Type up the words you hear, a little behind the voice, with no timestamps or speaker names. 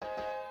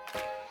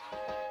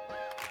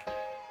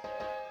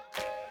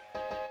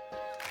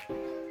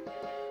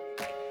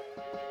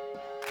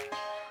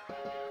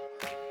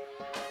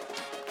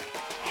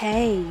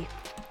Hey,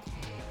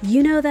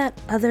 you know that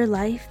other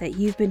life that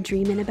you've been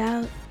dreaming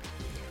about?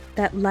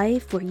 That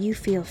life where you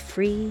feel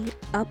free,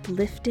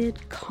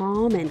 uplifted,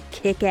 calm, and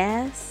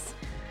kick-ass?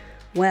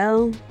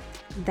 Well,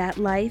 that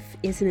life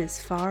isn't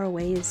as far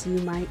away as you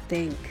might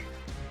think.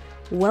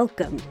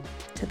 Welcome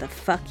to the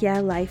Fuck Yeah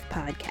Life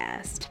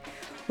podcast,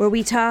 where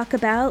we talk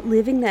about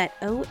living that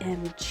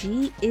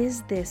OMG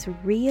is this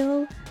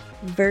real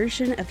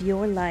version of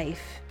your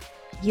life.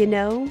 You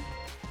know,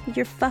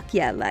 your Fuck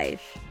Yeah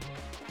Life.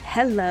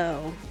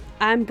 Hello,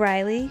 I'm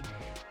Briley,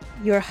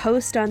 your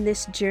host on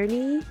this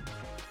journey.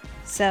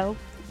 So,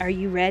 are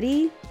you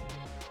ready?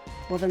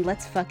 Well then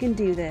let's fucking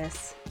do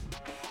this.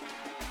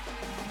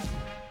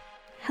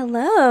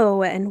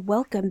 Hello, and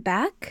welcome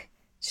back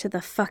to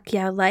the Fuck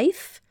Yeah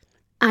Life.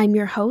 I'm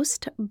your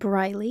host,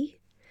 Briley,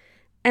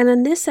 and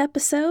on this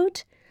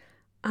episode,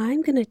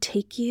 I'm gonna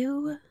take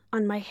you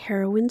on my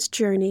heroine's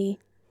journey.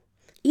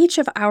 Each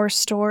of our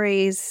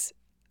stories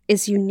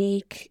is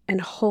unique and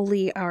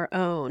wholly our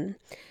own.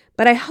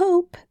 But I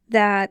hope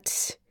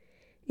that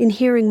in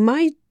hearing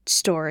my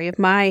story of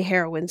my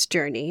heroine's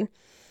journey,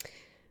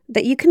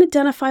 that you can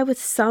identify with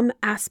some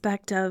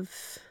aspect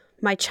of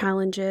my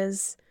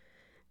challenges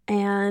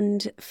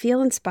and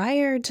feel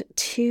inspired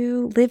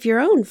to live your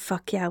own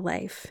fuck yeah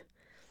life.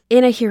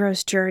 In a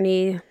hero's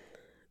journey,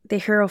 the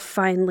hero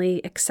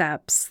finally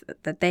accepts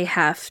that they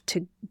have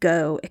to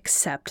go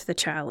accept the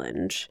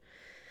challenge.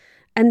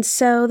 And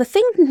so the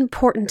thing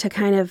important to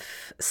kind of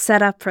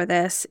set up for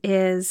this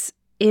is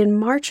in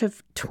March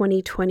of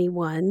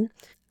 2021,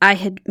 I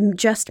had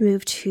just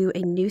moved to a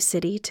new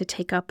city to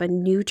take up a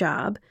new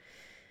job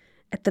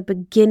at the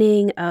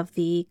beginning of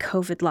the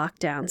COVID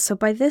lockdown. So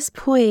by this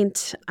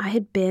point, I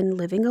had been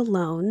living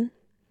alone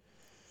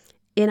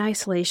in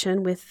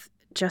isolation with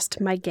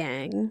just my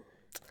gang,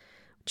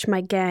 which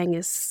my gang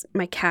is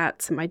my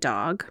cats and my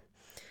dog.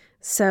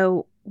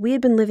 So we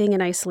had been living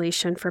in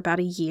isolation for about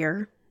a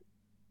year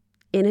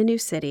in a new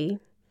city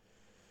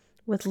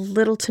with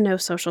little to no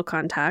social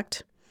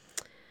contact.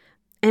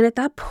 And at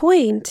that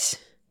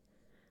point,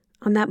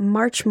 on that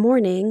March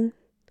morning,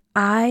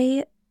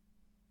 I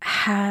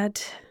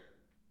had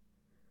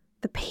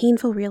the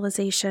painful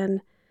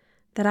realization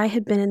that I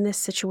had been in this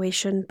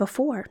situation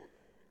before,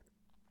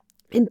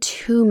 and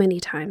too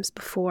many times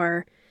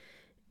before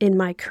in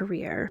my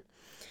career.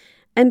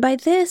 And by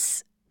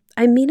this,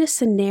 I mean a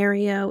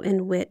scenario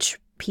in which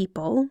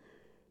people,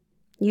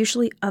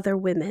 usually other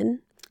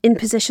women, in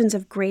positions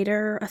of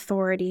greater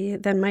authority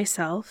than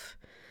myself,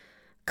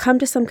 come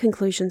to some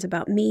conclusions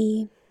about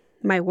me,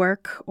 my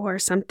work, or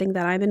something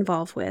that I'm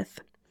involved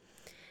with.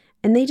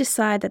 And they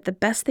decide that the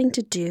best thing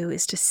to do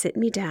is to sit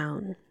me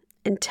down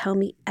and tell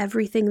me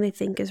everything they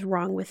think is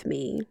wrong with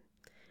me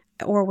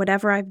or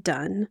whatever I've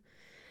done,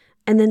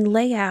 and then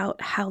lay out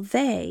how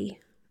they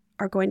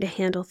are going to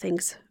handle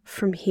things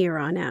from here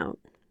on out.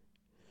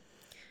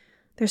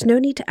 There's no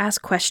need to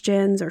ask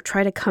questions or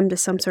try to come to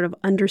some sort of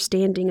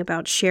understanding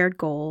about shared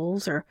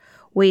goals or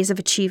ways of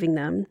achieving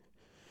them.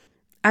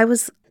 I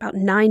was about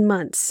 9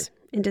 months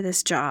into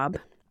this job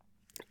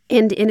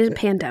and in a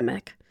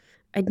pandemic.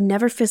 I'd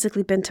never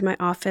physically been to my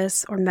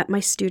office or met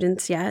my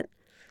students yet,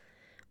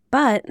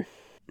 but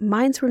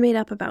minds were made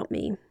up about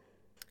me.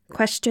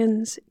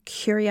 Questions,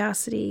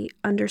 curiosity,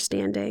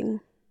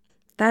 understanding.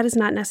 That is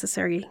not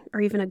necessary or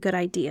even a good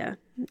idea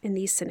in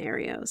these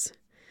scenarios.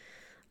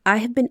 I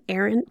have been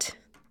errant,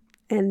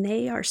 and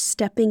they are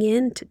stepping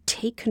in to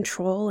take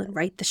control and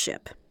right the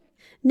ship.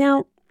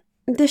 Now,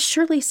 this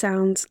surely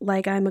sounds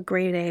like I'm a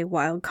grade A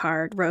wild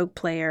card rogue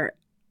player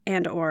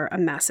and or a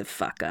massive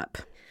fuck up.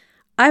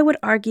 I would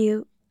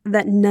argue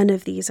that none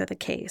of these are the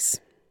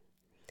case.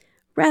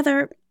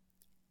 Rather,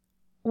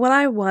 what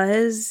I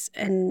was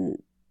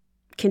and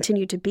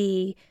continue to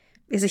be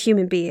is a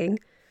human being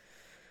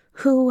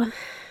who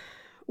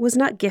was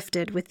not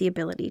gifted with the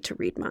ability to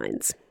read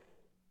minds.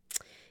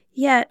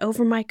 Yet,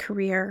 over my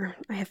career,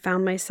 I have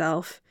found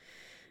myself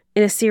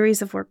in a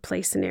series of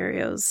workplace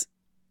scenarios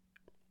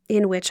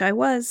in which I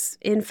was,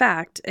 in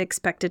fact,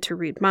 expected to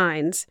read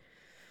minds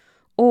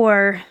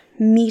or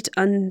meet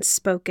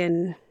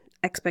unspoken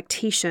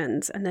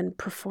expectations and then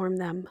perform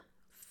them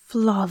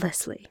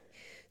flawlessly.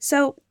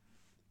 So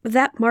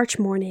that March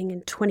morning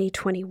in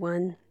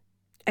 2021,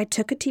 I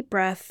took a deep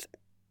breath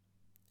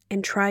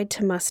and tried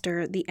to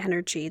muster the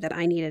energy that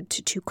I needed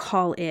to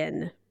call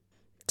in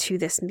to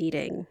this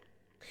meeting.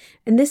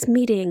 And this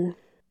meeting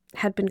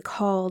had been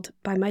called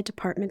by my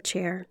department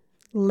chair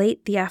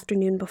late the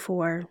afternoon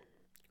before,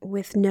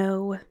 with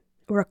no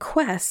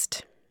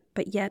request,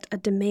 but yet a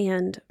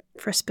demand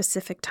for a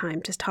specific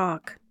time to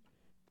talk.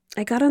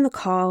 I got on the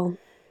call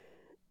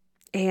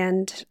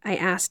and I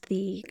asked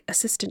the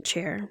assistant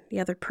chair, the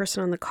other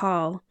person on the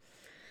call,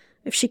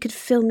 if she could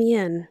fill me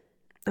in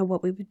on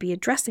what we would be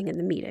addressing in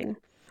the meeting,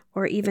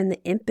 or even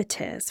the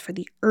impetus for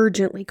the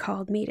urgently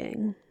called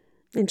meeting.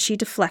 And she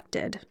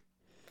deflected,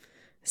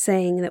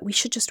 saying that we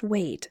should just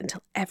wait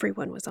until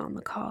everyone was on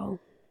the call.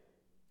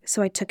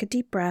 So I took a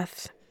deep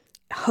breath,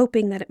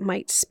 hoping that it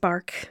might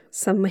spark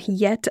some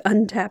yet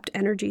untapped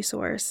energy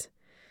source.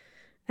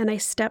 and I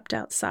stepped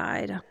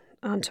outside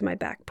onto my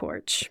back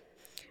porch.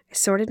 I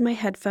sorted my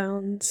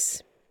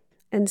headphones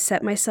and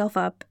set myself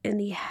up in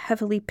the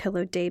heavily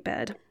pillowed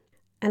daybed,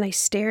 and I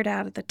stared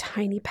out at the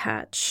tiny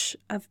patch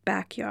of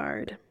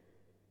backyard.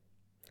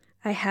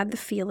 I had the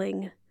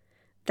feeling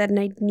that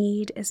I'd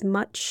need as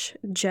much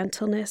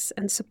gentleness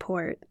and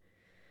support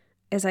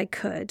as I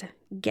could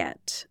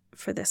get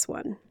for this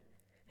one.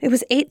 It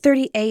was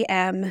 8:30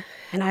 a.m.,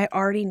 and I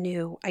already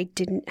knew I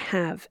didn't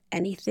have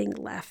anything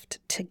left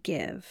to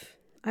give.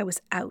 I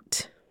was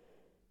out.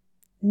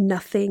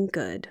 Nothing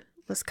good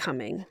was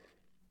coming.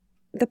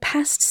 The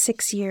past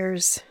 6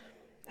 years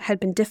had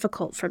been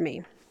difficult for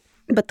me,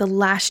 but the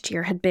last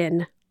year had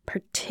been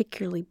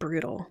particularly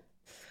brutal.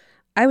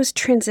 I was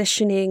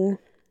transitioning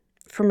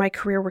from my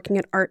career working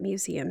at art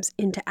museums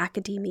into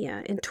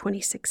academia in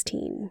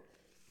 2016.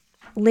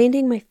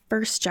 Landing my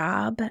first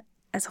job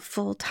as a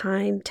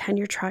full-time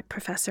tenure-track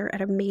professor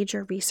at a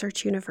major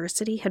research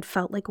university had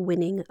felt like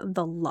winning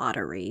the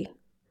lottery.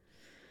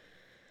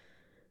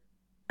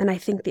 And I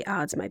think the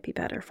odds might be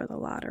better for the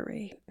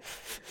lottery.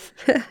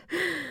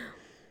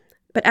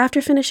 But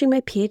after finishing my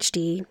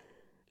PhD,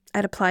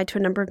 I'd applied to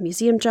a number of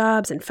museum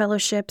jobs and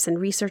fellowships and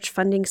research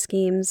funding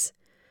schemes,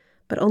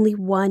 but only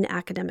one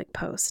academic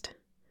post.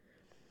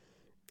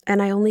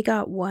 And I only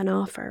got one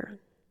offer.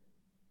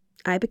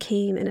 I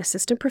became an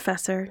assistant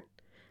professor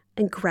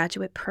and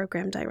graduate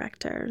program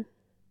director.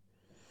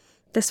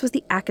 This was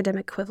the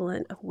academic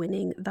equivalent of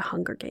winning the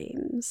Hunger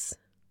Games.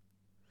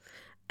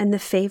 And the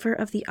favor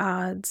of the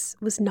odds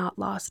was not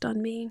lost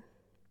on me.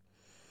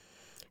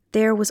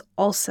 There was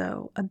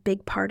also a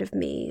big part of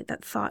me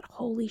that thought,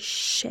 holy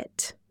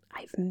shit,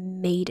 I've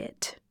made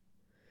it.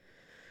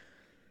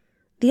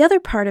 The other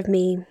part of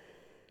me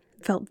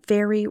felt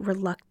very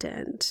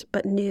reluctant,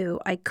 but knew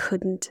I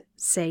couldn't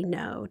say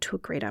no to a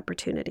great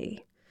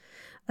opportunity,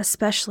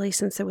 especially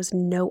since there was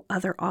no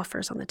other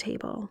offers on the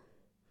table.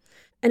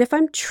 And if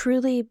I'm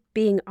truly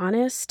being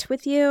honest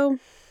with you,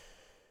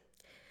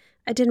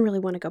 I didn't really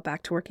want to go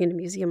back to working in a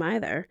museum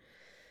either.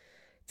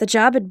 The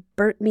job had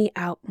burnt me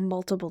out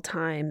multiple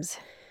times,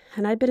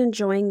 and I'd been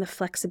enjoying the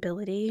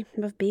flexibility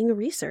of being a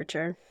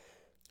researcher.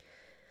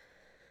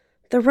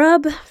 The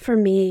rub for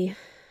me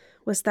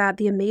was that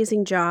the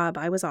amazing job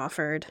I was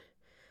offered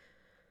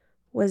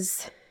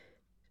was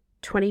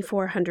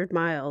 2,400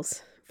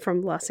 miles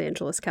from Los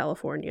Angeles,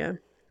 California,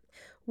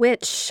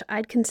 which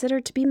I'd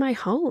considered to be my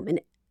home in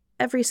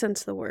every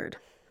sense of the word.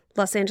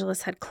 Los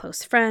Angeles had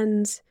close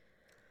friends,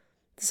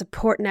 the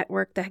support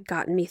network that had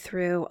gotten me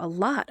through a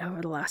lot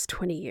over the last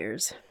 20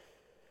 years.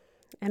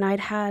 And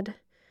I'd had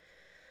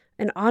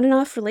an on and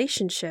off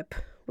relationship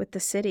with the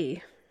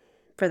city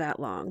for that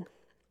long.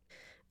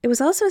 It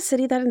was also a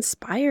city that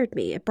inspired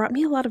me. It brought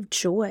me a lot of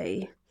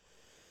joy.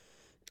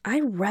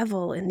 I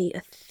revel in the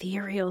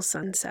ethereal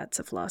sunsets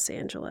of Los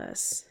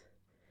Angeles.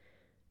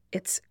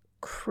 Its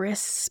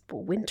crisp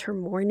winter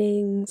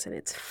mornings and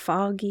its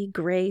foggy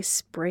gray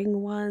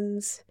spring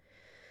ones.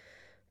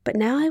 But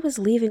now I was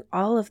leaving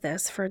all of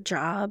this for a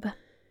job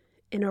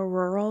in a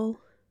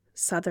rural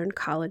southern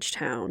college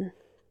town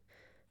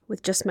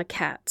with just my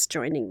cats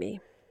joining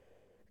me.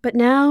 But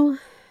now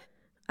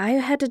I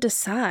had to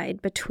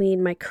decide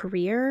between my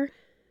career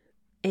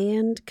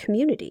and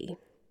community.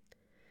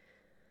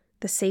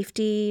 The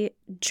safety,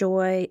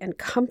 joy, and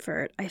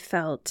comfort I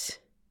felt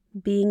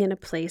being in a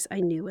place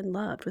I knew and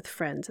loved with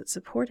friends that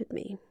supported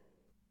me.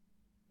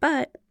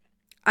 But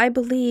I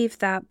believe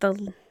that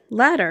the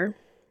latter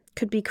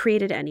could be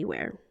created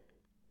anywhere.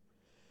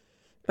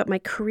 But my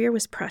career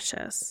was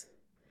precious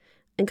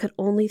and could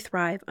only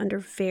thrive under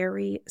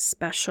very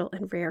special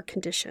and rare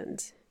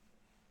conditions.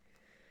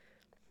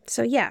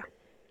 So yeah,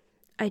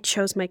 I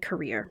chose my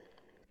career.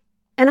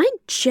 And I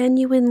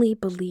genuinely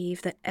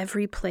believe that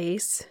every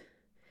place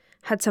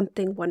had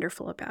something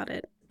wonderful about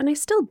it, and I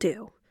still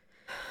do.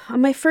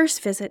 On my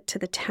first visit to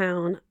the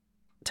town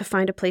to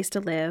find a place to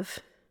live,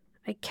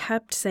 I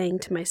kept saying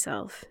to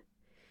myself,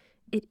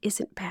 it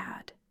isn't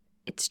bad.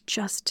 It's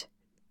just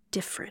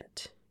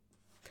different.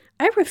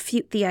 I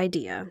refute the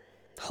idea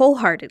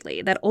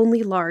wholeheartedly that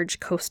only large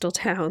coastal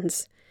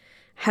towns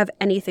have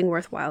anything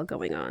worthwhile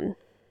going on.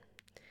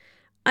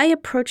 I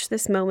approached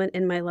this moment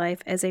in my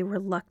life as a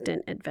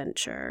reluctant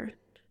adventure.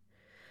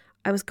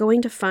 I was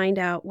going to find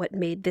out what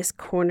made this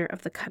corner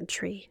of the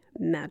country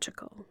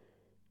magical.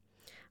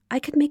 I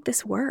could make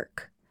this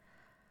work.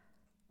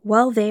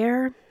 While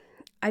there,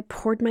 I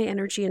poured my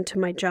energy into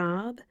my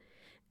job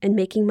and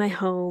making my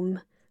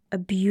home a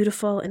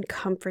beautiful and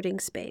comforting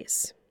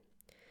space.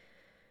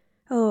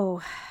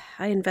 Oh,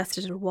 I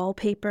invested in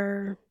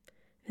wallpaper,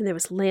 and there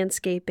was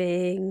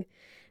landscaping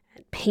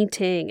and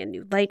painting and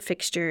new light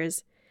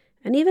fixtures,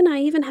 and I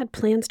even had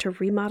plans to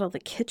remodel the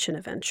kitchen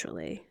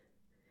eventually.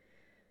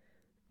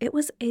 It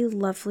was a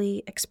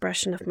lovely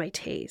expression of my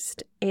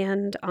taste,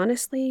 and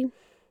honestly,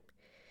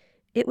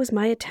 it was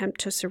my attempt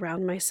to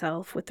surround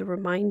myself with the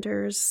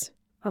reminders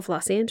of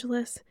Los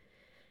Angeles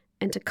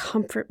and to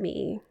comfort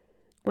me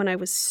when I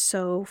was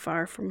so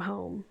far from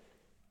home.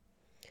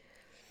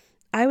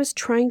 I was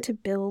trying to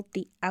build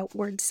the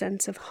outward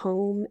sense of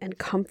home and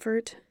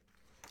comfort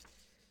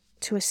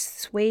to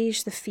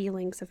assuage the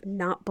feelings of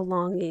not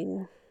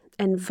belonging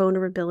and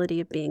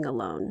vulnerability of being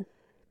alone.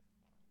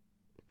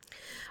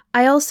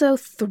 I also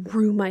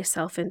threw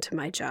myself into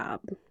my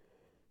job.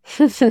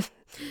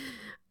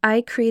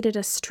 I created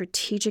a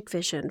strategic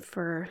vision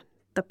for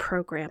the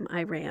program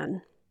I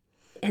ran.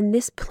 And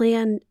this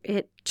plan,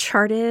 it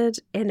charted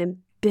an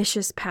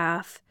ambitious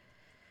path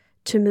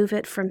to move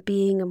it from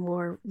being a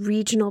more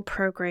regional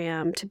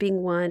program to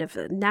being one of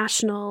a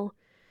national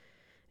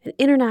and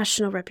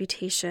international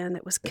reputation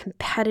that was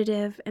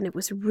competitive, and it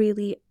was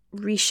really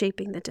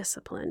reshaping the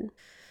discipline.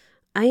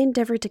 I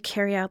endeavored to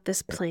carry out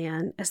this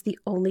plan as the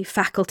only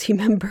faculty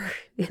member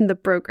in the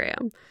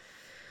program,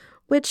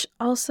 which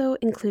also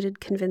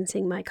included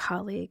convincing my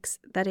colleagues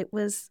that it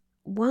was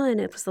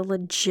a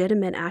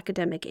legitimate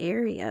academic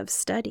area of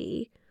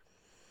study,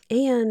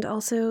 and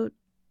also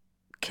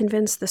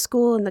convince the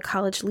school and the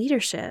college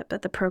leadership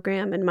that the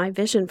program and my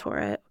vision for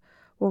it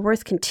were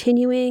worth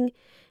continuing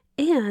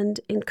and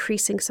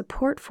increasing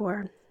support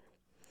for.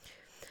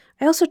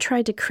 I also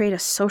tried to create a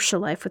social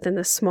life within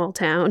this small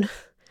town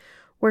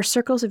where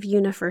circles of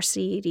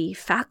university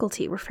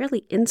faculty were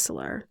fairly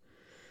insular.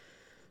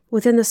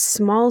 Within the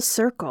small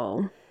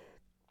circle,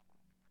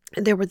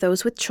 there were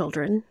those with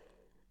children,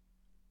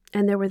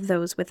 and there were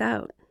those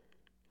without.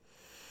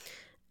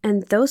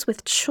 And those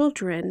with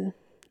children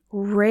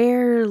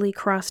rarely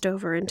crossed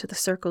over into the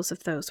circles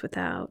of those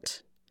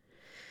without.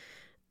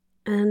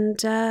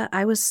 And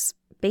I was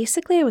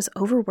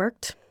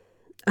overworked,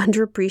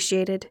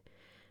 underappreciated,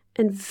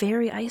 and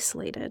very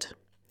isolated.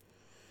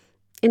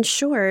 In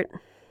short,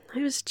 I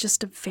was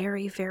just a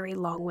very, very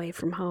long way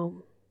from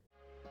home.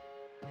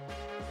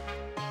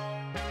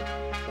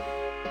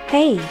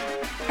 Hey,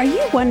 are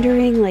you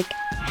wondering,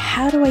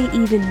 how do I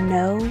even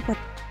know what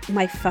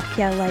my fuck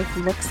yeah life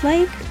looks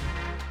like?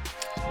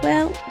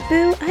 Well,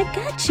 boo, I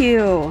got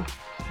you.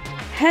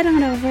 Head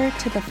on over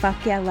to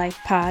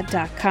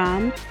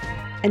thefuckyalifepod.com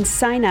and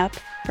sign up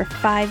for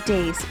 5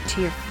 days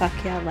to your fuck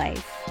yeah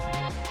life.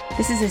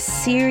 This is a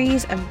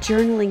series of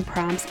journaling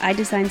prompts I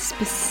designed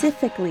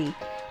specifically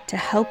to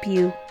help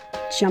you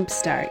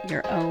jumpstart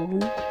your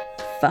own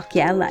fuck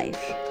yeah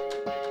life.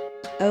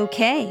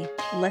 Okay,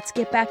 let's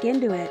get back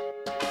into it.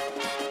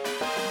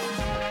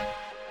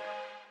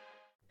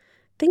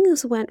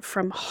 Things went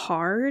from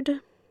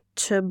hard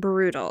to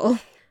brutal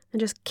and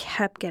just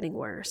kept getting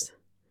worse.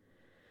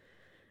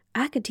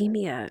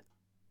 Academia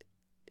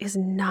is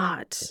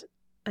not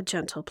a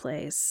gentle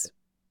place.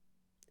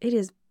 It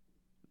is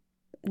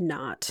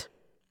not.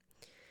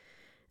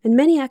 And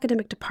many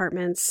academic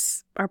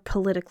departments are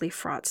politically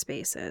fraught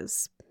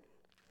spaces.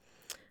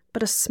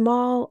 But a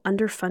small,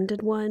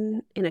 underfunded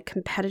one in a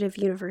competitive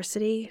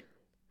university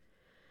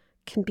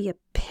can be a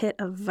pit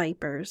of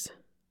vipers.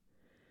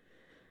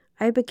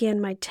 I began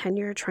my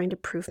tenure trying to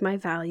prove my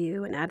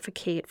value and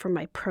advocate for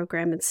my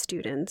program and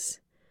students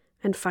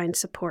and find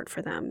support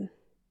for them.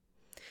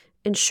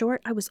 In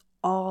short, I was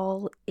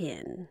all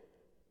in.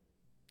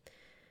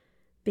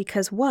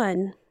 Because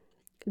 1,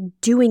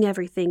 doing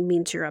everything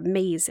means you're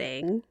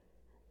amazing.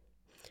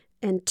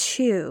 And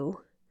 2,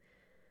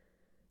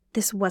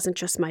 this wasn't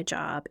just my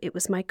job. It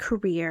was my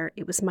career.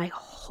 It was my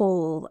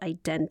whole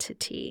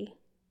identity.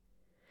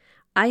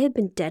 I had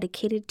been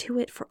dedicated to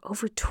it for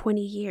over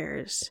 20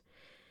 years.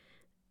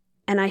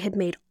 And I had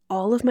made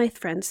all of my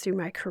friends through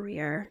my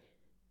career.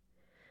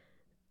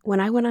 When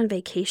I went on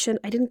vacation,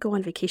 I didn't go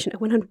on vacation. I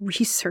went on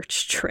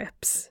research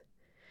trips.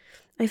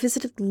 I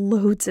visited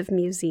loads of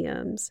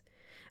museums.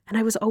 And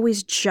I was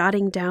always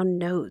jotting down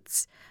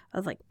notes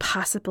of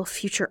possible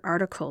future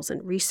articles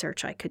and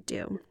research I could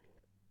do.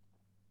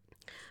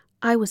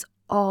 I was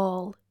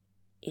all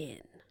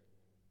in.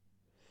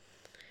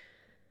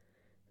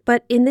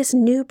 But in this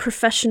new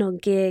professional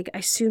gig,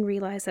 I soon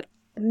realized that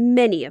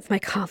many of my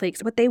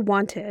colleagues, what they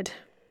wanted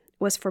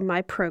was for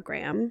my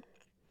program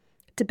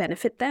to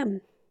benefit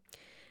them.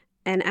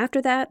 And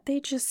after that, they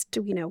just,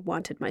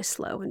 wanted my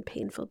slow and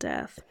painful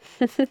death.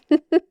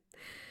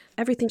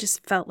 Everything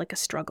just felt like a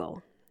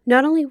struggle.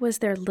 Not only was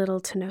there little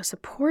to no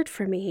support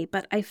for me,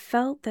 but I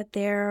felt that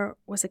there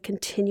was a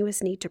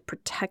continuous need to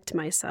protect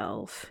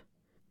myself.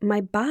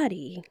 My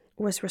body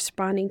was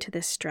responding to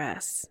this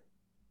stress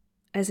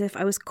as if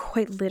I was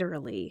quite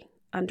literally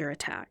under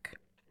attack.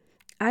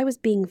 I was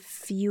being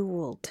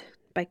fueled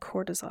by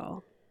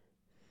cortisol.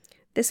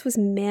 This was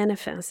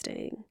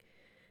manifesting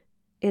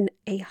in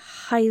a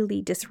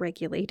highly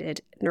dysregulated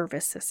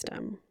nervous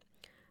system.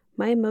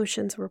 My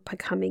emotions were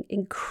becoming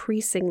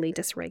increasingly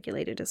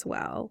dysregulated as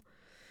well.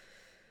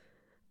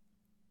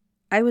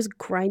 I was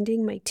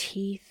grinding my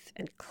teeth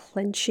and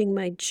clenching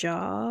my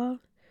jaw,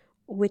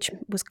 which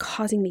was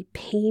causing me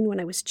pain when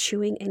I was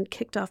chewing and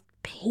kicked off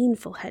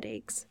painful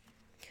headaches.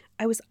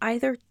 I was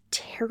either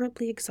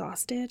terribly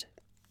exhausted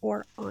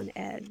or on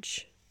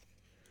edge.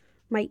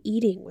 My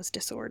eating was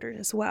disordered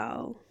as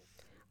well.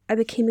 I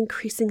became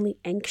increasingly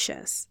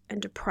anxious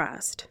and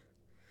depressed.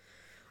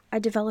 I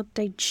developed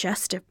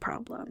digestive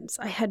problems.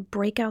 I had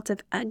breakouts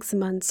of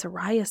eczema and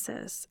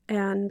psoriasis,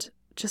 and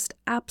just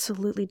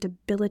absolutely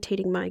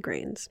debilitating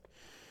migraines.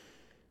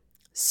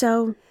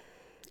 So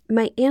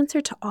my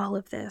answer to all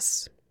of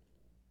this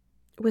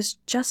was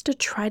just to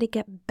try to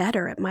get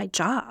better at my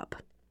job.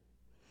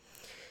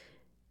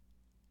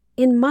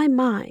 In my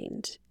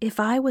mind, if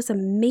I was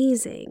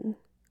amazing,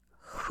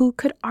 who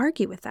could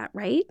argue with that,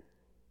 right?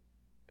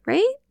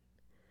 Right?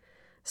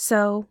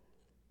 So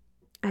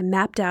I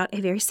mapped out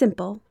a very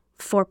simple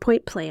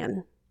 4-point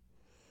plan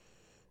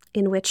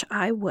in which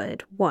I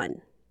would,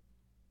 1,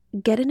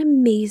 get an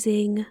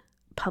amazing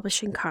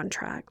publishing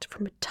contract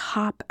from a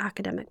top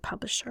academic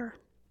publisher.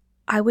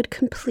 I would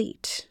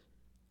complete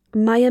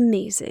my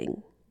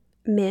amazing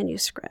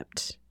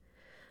manuscript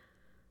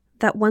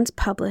that once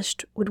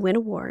published would win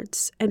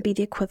awards and be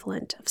the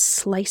equivalent of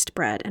sliced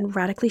bread and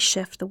radically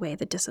shift the way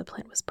the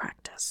discipline was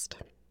practiced.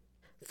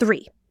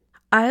 3,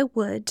 I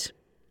would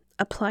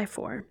apply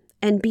for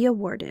and be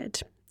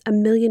awarded a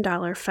 $1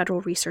 million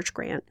federal research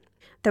grant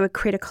that would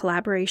create a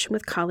collaboration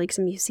with colleagues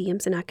in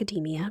museums and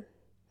academia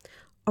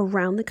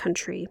around the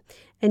country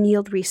and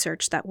yield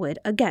research that would,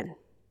 again,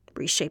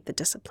 reshape the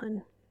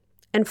discipline.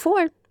 And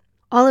 4,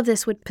 all of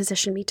this would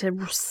position me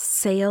to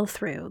sail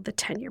through the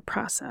tenure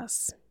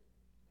process.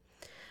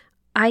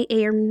 I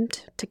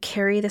aimed to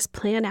carry this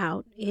plan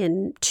out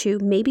in 2,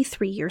 maybe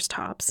 3 years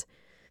tops,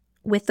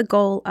 with the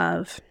goal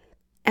of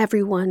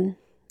everyone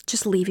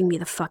just leaving me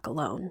the fuck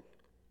alone.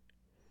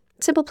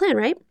 Simple plan,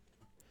 right?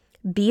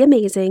 Be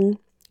amazing,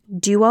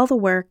 do all the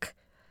work,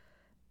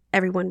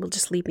 everyone will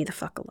just leave me the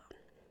fuck alone.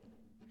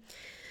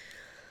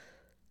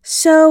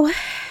 So,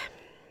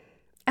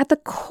 at the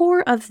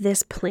core of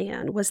this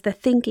plan was the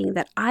thinking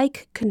that I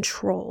could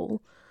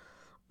control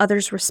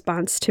others'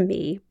 response to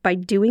me by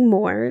doing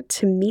more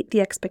to meet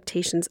the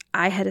expectations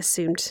I had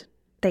assumed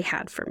they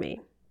had for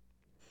me.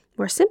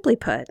 More simply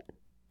put,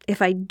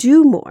 if I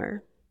do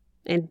more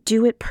and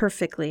do it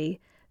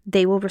perfectly,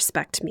 they will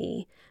respect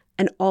me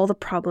and all the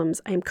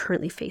problems I am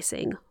currently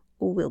facing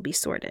will be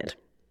sorted.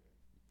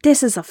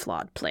 This is a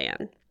flawed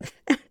plan.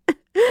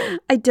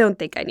 I don't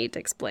think I need to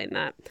explain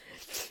that.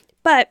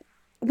 But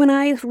when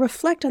I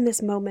reflect on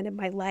this moment in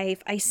my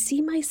life, I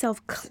see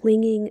myself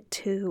clinging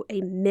to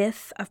a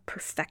myth of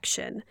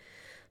perfection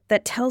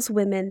that tells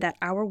women that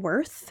our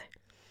worth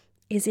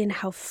is in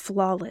how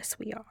flawless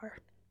we are.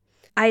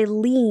 I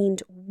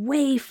leaned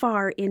way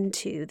far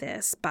into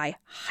this by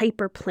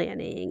hyper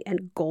planning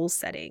and goal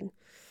setting.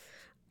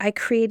 I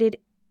created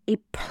a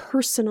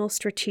personal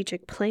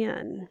strategic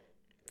plan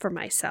for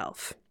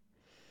myself,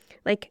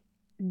 like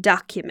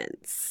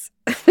documents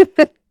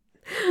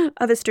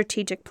of a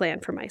strategic plan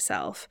for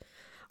myself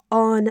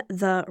on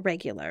the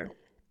regular.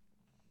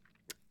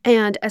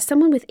 And as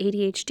someone with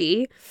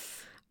ADHD,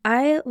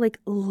 I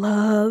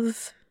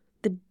love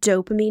the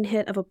dopamine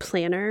hit of a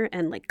planner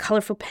and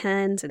colorful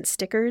pens and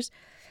stickers,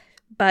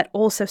 but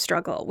also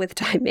struggle with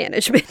time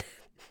management.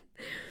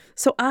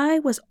 So I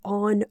was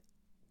on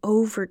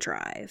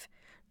overdrive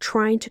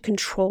trying to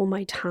control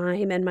my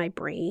time and my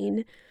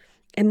brain,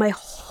 and my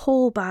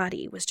whole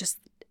body was just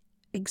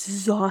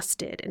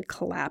exhausted and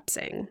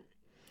collapsing.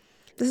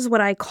 This is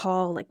what I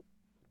call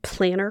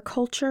planner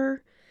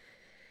culture.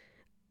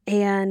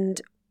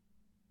 And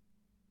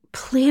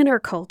planner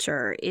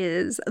culture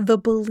is the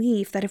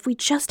belief that if we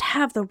just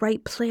have the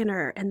right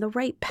planner and the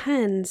right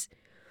pens,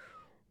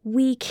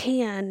 we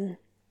can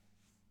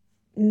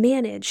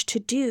manage to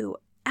do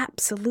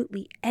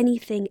absolutely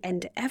anything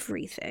and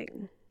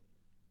everything.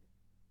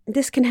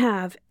 This can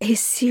have a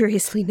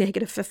seriously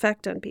negative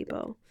effect on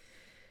people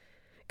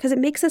because it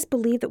makes us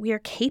believe that we are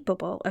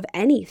capable of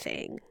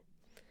anything.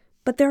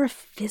 But there are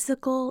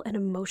physical and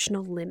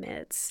emotional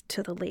limits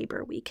to the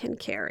labor we can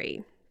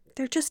carry.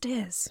 There just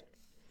is.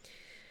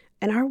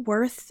 And our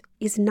worth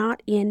is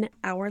not in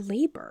our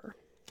labor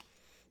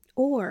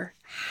or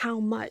how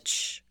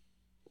much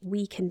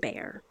we can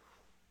bear.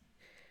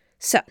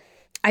 So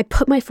I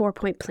put my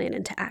 4-point plan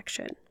into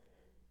action.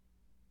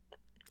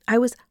 I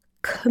was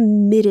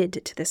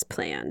committed to this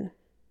plan.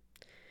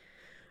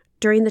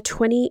 During the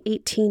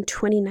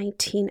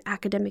 2018-2019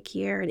 academic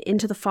year and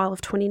into the fall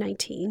of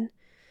 2019,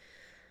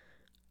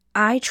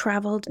 I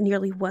traveled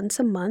nearly once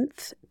a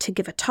month to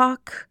give a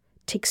talk,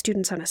 take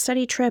students on a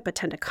study trip,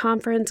 attend a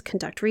conference,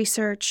 conduct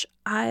research.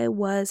 I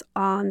was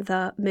on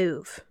the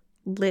move,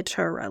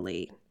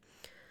 literally.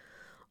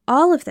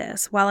 All of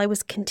this while I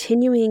was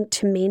continuing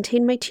to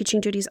maintain my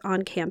teaching duties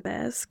on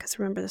campus, because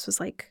remember this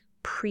was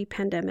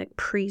pre-pandemic,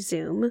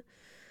 pre-Zoom,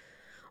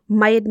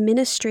 my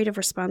administrative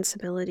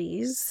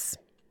responsibilities,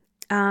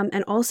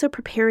 and also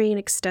preparing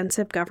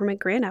extensive government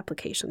grant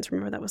applications.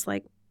 Remember that was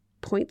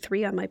point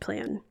 3 on my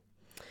plan.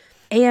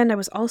 And I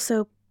was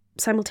also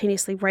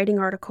simultaneously writing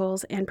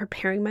articles and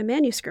preparing my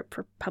manuscript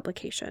for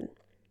publication.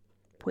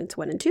 Points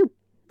 1 and 2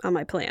 on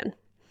my plan.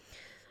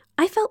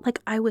 I felt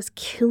like I was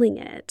killing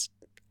it.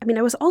 I mean,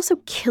 I was also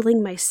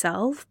killing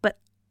myself, but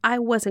I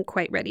wasn't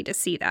quite ready to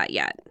see that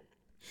yet.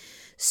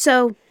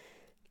 So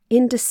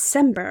in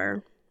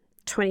December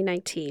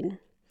 2019,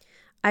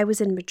 I was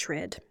in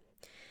Madrid,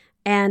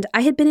 and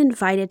I had been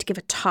invited to give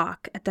a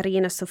talk at the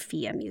Reina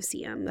Sofia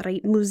Museum,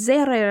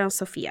 Museo Reina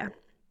Sofia.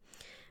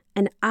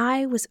 And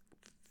I was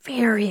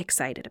very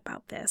excited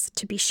about this,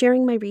 to be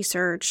sharing my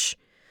research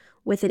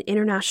with an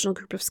international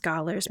group of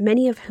scholars,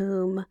 many of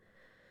whom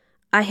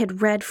I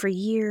had read for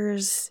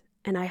years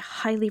and I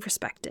highly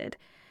respected.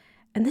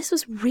 And this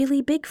was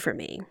really big for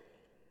me.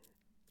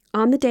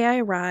 On the day I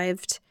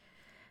arrived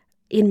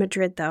in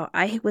Madrid, though,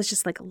 I was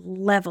just like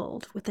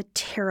leveled with a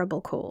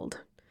terrible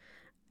cold.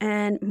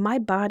 And my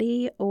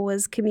body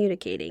was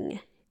communicating,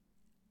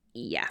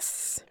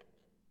 yes.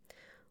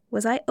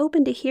 Was I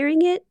open to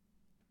hearing it?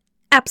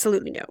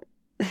 Absolutely no.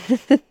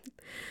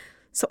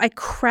 So I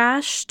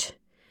crashed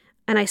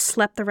and I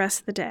slept the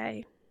rest of the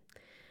day.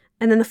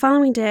 And then the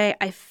following day,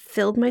 I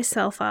filled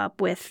myself up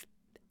with,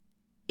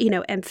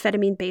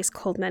 amphetamine-based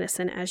cold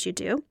medicine, as you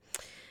do.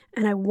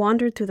 And I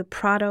wandered through the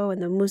Prado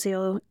and the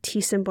Museo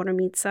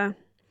Thyssen-Bornemisza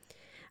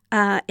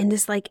in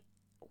this like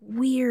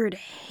weird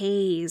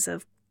haze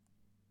of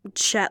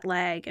jet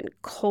lag and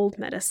cold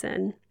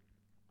medicine.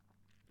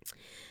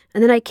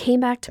 And then I came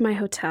back to my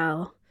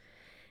hotel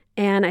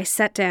and I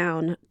sat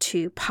down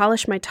to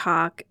polish my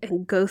talk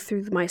and go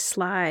through my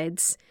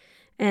slides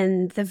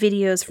and the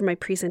videos for my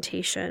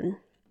presentation.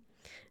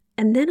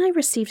 And then I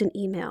received an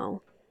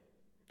email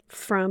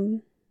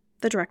from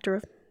the director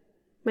of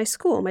my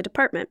school, my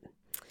department.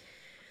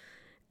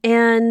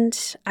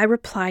 And I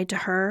replied to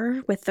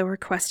her with the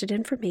requested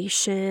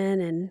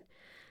information.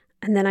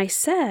 And then I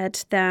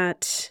said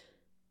that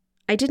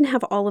I didn't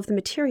have all of the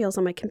materials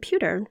on my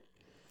computer,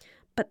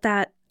 but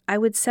that I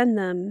would send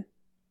them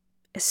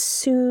as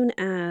soon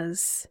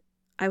as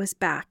I was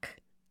back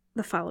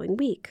the following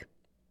week.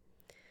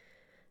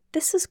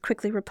 This was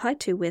quickly replied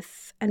to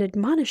with an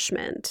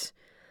admonishment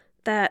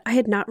that I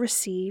had not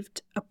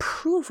received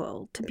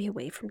approval to be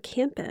away from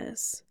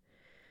campus,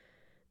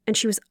 and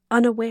she was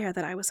unaware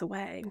that I was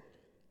away.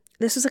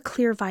 This was a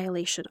clear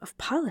violation of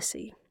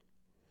policy.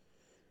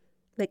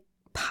 Like,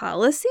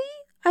 policy?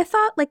 I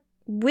thought, like,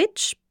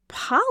 which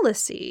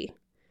policy?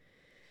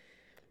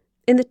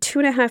 In the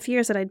 2.5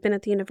 years that I'd been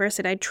at the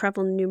university, I'd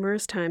traveled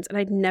numerous times, and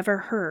I'd never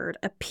heard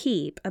a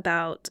peep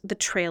about the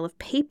trail of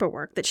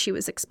paperwork that she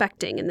was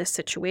expecting in this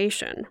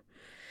situation.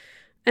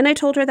 And I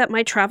told her that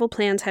my travel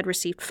plans had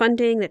received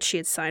funding, that she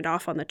had signed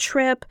off on the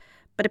trip,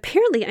 but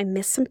apparently I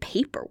missed some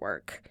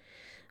paperwork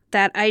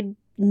that I'd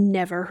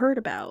never heard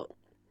about.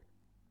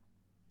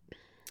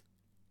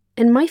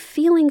 And my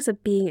feelings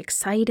of being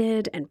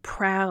excited and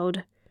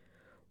proud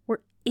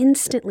were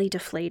instantly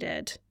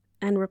deflated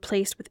and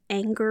replaced with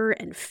anger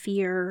and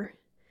fear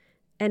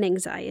and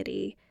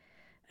anxiety,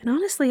 and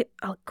honestly,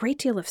 a great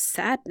deal of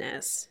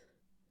sadness.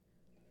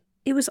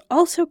 It was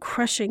also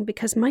crushing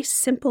because my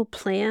simple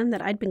plan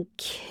that I'd been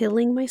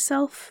killing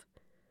myself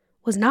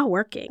was not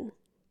working.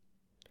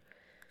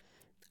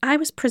 I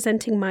was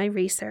presenting my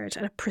research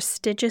at a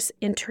prestigious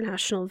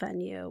international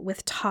venue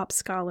with top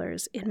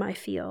scholars in my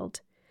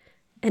field,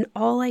 and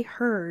all I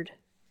heard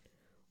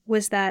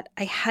was that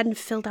I hadn't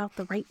filled out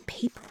the right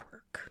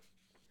paperwork.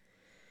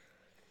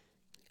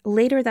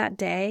 Later that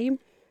day,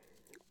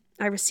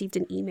 I received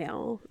an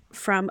email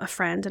from a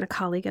friend and a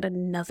colleague at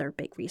another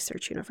big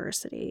research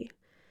university,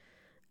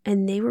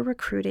 and they were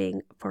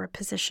recruiting for a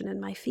position in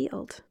my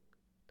field.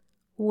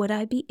 Would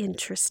I be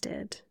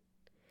interested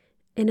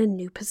in a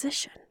new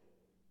position?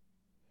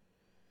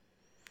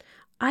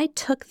 I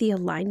took the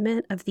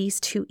alignment of these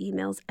two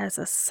emails as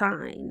a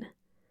sign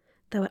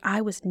that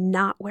I was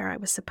not where I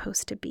was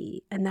supposed to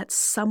be, and that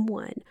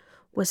someone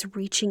was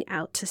reaching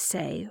out to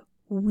say,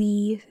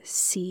 "We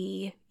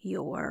see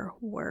your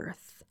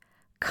worth.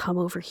 Come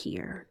over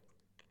here."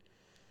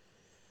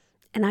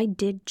 And I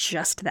did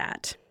just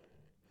that.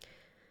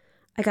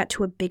 I got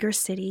to a bigger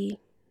city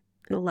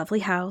in a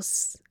lovely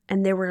house,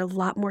 and there were a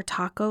lot more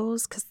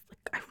tacos because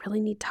I really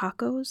need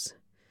tacos.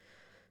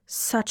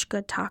 Such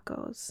good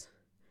tacos.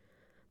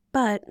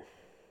 But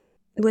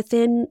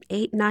within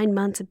 8-9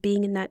 months of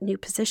being in that new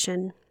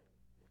position,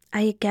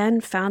 I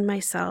again found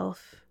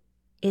myself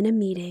in a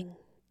meeting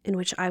in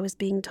which I was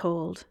being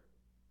told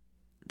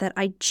that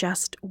I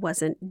just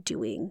wasn't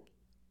doing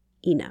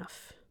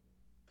enough.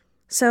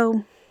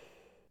 So,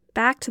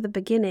 back to the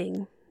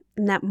beginning,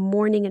 in that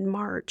morning in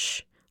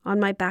March, on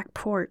my back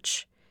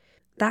porch,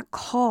 that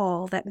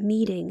call, that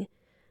meeting,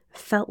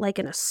 felt like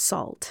an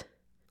assault.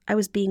 I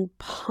was being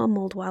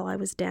pummeled while I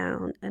was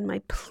down, and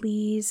my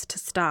pleas to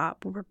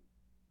stop were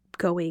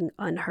going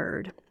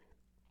unheard.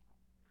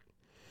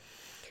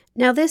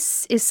 Now,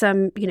 this is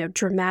some,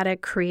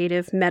 dramatic,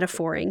 creative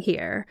metaphoring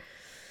here,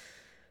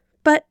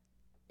 but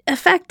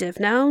effective,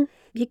 no?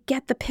 You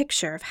get the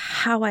picture of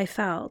how I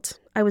felt.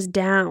 I was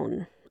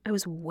down. I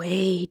was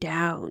way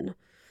down.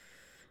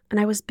 And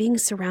I was being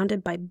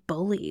surrounded by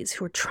bullies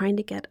who were trying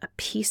to get a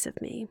piece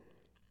of me.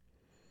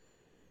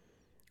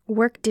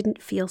 Work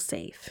didn't feel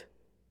safe.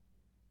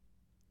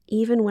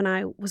 Even when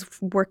I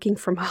was working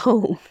from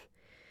home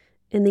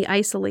in the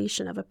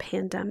isolation of a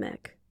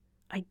pandemic,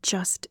 I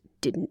just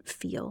didn't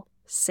feel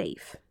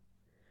safe.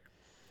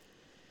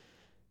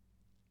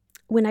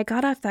 When I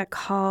got off that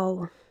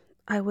call,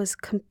 I was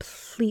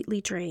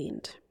completely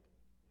drained.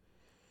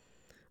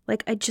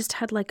 Like I just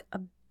had like a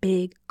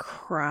big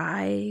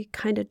cry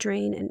kind of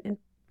drain, and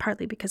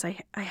partly because I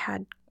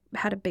had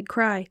a big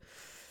cry.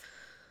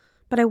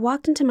 But I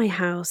walked into my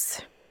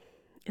house,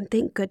 and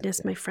thank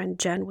goodness my friend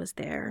Jen was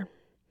there.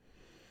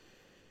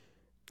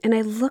 And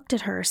I looked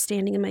at her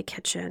standing in my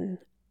kitchen,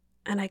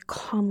 and I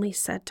calmly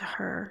said to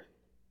her,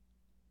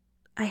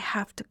 I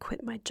have to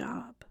quit my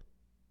job.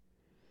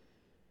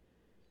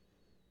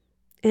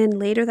 And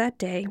later that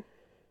day,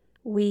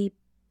 we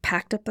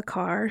packed up the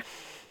car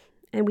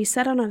and we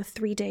set out on a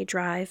 3-day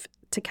drive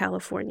to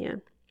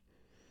California.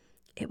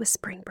 It was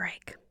spring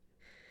break.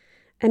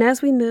 And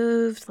as we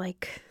moved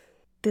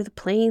through the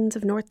plains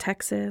of North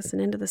Texas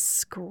and into the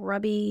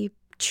scrubby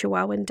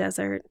Chihuahuan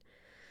desert,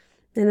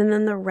 and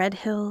then the red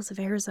hills of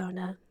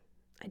Arizona,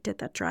 I did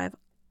that drive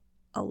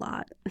a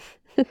lot.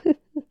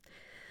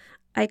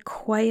 I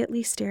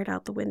quietly stared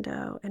out the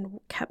window and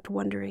kept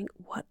wondering,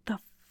 what the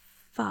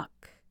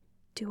fuck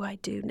do I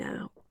do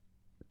now?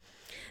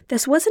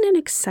 This wasn't an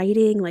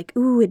exciting,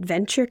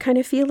 adventure kind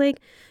of feeling.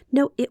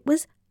 No, it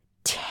was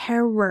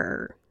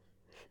terror.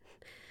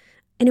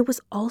 And it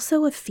was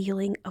also a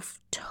feeling of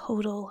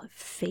total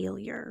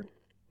failure.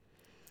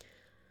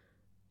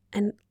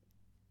 And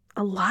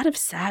a lot of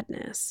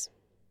sadness.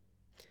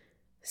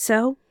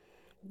 So,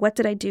 what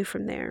did I do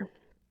from there?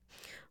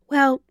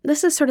 Well,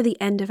 this is sort of the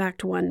end of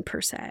Act 1 per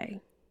se.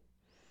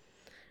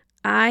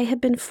 I had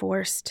been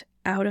forced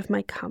out of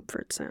my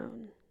comfort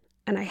zone,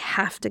 and I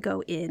have to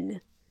go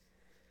in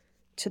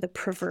to the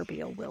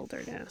proverbial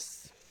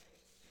wilderness.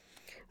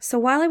 So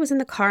while I was in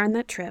the car on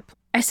that trip,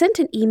 I sent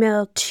an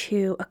email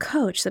to a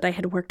coach that I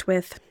had worked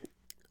with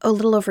a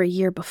little over a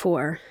year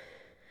before,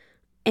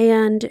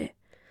 and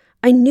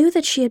I knew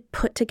that she had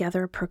put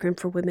together a program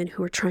for women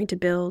who were trying to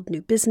build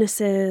new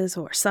businesses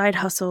or side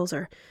hustles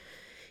or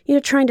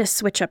trying to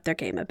switch up their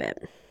game a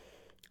bit.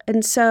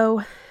 And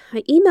so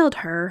I emailed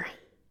her,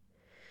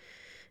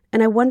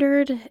 and I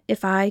wondered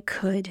if I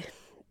could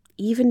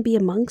even be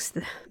amongst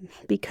them,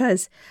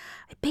 because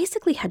I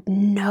basically had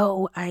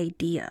no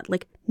idea,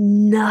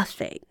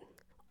 nothing.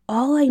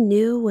 All I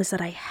knew was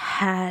that I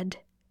had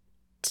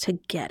to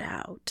get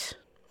out.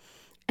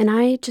 And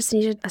I just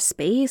needed a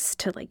space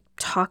to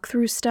talk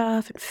through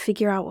stuff and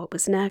figure out what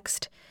was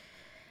next.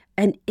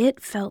 And it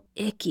felt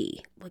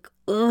icky,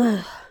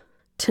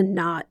 to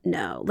not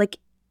know,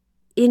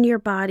 in your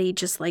body,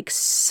 just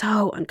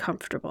so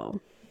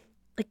uncomfortable.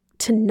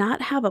 To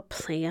not have a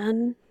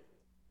plan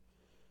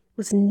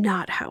was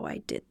not how I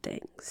did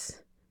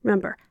things.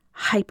 Remember,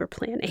 hyper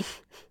planning.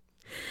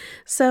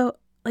 So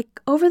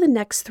over the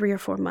next 3 or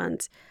 4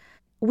 months,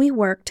 we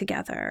worked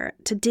together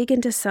to dig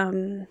into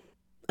some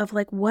of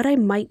what I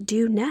might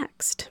do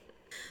next.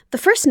 The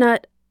first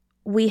nut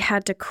we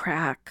had to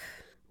crack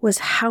was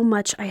how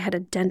much I had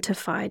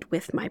identified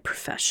with my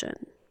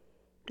profession.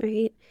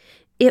 Right?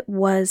 It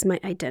was my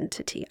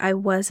identity. I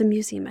was a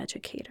museum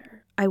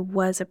educator. I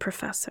was a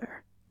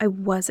professor. I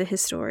was a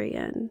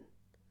historian.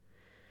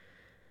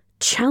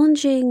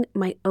 Challenging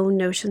my own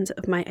notions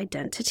of my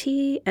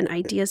identity and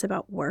ideas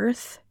about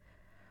worth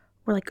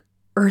were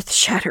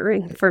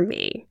earth-shattering for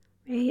me,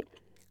 right?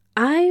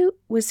 I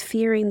was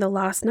fearing the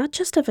loss not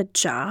just of a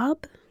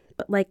job,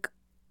 but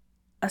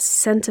a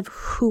sense of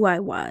who I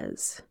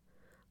was,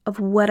 of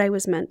what I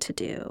was meant to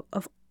do,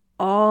 of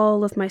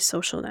all of my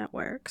social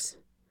networks.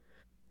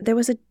 There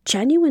was a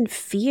genuine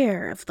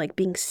fear of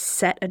being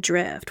set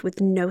adrift with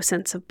no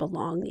sense of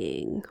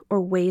belonging or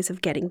ways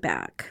of getting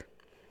back.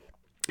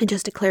 And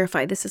just to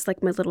clarify, this is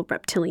my little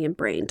reptilian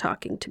brain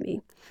talking to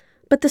me.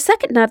 But the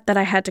second nut that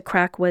I had to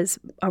crack was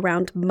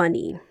around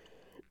money.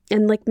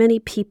 And like many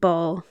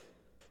people,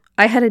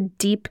 I had a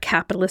deep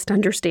capitalist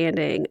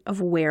understanding of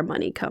where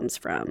money comes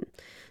from.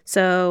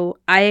 So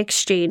I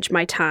exchange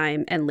my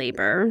time and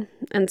labor,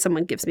 and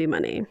someone gives me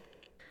money.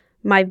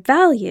 My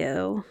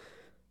value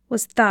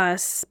was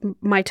thus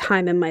my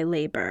time and my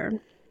labor.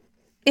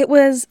 It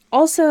was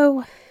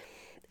also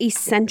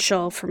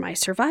essential for my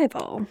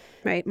survival,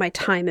 right? My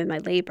time and my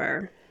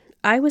labor.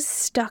 I was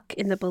stuck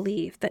in the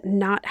belief that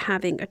not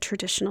having a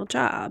traditional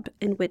job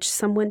in which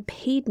someone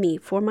paid me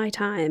for my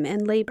time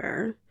and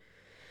labor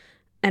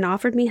and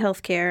offered me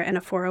healthcare and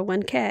a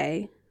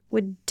 401k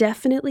would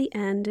definitely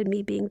end in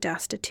me being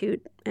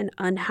destitute and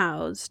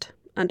unhoused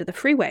under the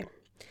freeway,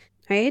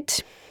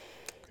 right?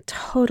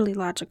 Totally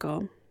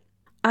logical.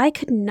 I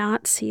could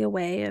not see a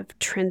way of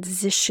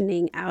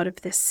transitioning out of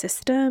this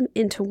system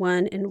into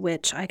one in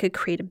which I could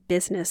create a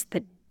business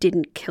that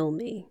didn't kill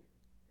me.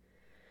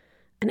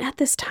 And at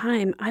this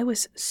time, I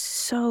was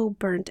so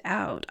burnt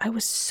out. I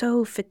was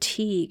so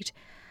fatigued.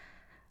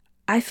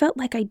 I felt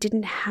like I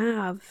didn't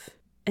have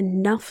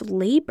enough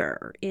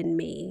labor in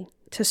me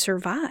to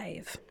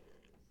survive.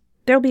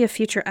 There'll be a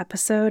future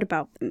episode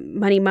about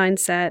money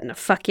mindset and a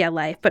fuck yeah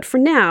life. But for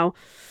now,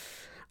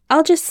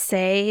 I'll just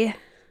say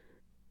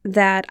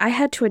that I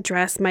had to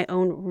address my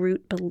own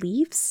root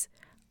beliefs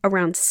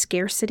around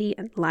scarcity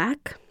and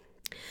lack,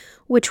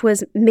 which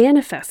was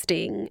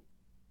manifesting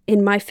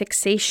in my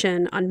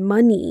fixation on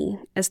money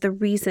as the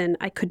reason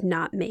I could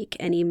not make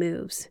any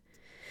moves.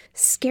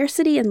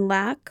 Scarcity and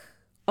lack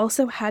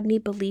also had me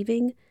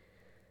believing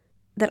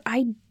that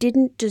I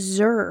didn't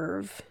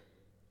deserve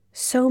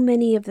so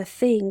many of the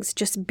things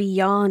just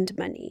beyond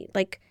money.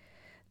 Like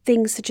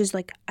things such as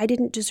like I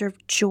didn't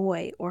deserve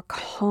joy or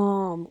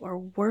calm or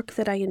work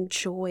that I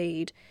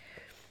enjoyed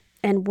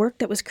and work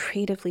that was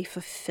creatively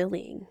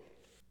fulfilling,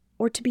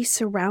 or to be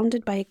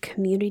surrounded by a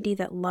community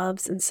that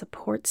loves and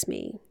supports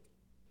me.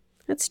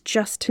 That's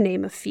just to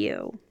name a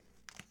few.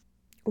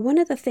 One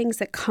of the things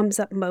that comes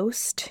up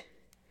most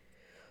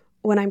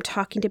when I'm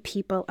talking to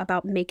people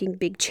about making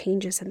big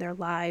changes in their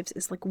lives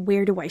is like,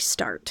 where do I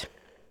start?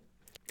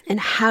 And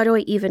how do I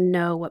even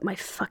know what my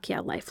fuck yeah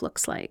life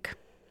looks like?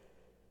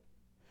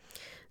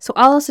 So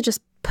I'll also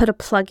just put a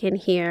plug in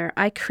here.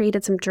 I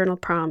created some journal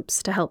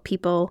prompts to help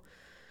people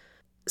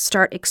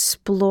start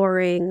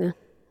exploring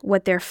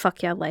what their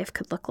fuck yeah life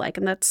could look like.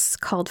 And that's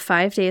called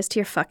 5 Days to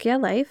Your Fuck Yeah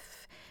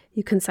Life.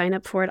 You can sign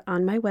up for it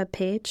on my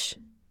webpage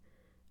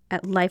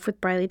at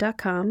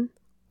lifewithbriley.com,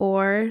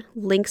 or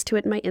links to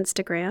it in my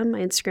Instagram. My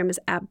Instagram is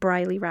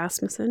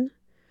 @BrileyRasmussen.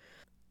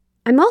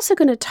 I'm also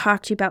going to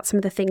talk to you about some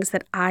of the things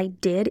that I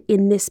did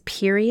in this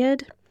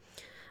period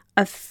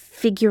of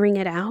figuring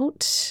it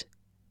out.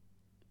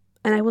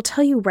 And I will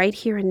tell you right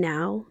here and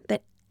now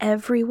that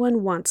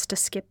everyone wants to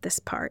skip this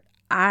part.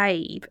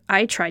 I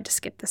tried to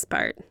skip this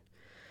part.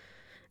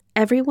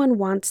 Everyone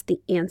wants the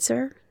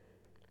answer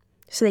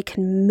so they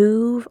can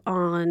move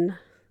on,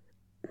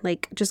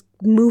 like just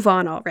move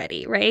on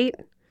already, right?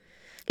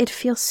 It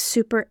feels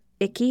super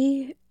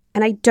icky,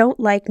 and I don't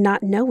like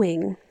not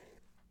knowing.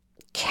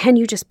 Can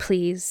you just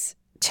please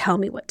tell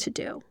me what to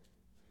do?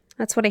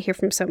 That's what I hear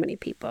from so many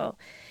people.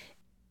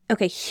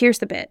 Okay, here's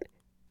the bit.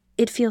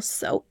 It feels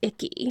so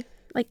icky.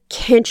 Like,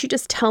 can't you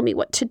just tell me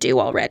what to do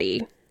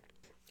already?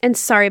 And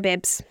sorry,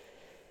 babes.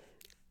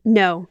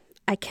 No,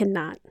 I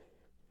cannot.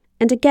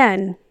 And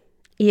again,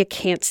 you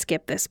can't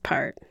skip this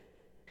part.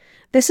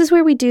 This is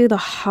where we do the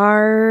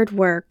hard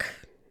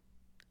work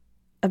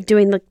of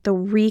doing like the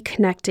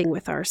reconnecting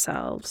with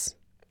ourselves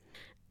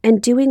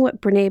and doing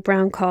what Brené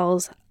Brown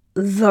calls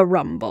the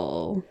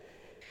rumble.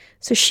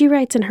 So she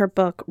writes in her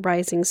book,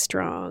 Rising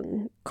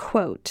Strong,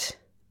 quote,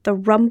 "The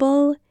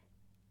rumble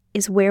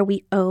is where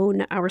we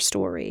own our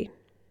story.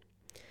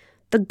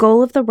 The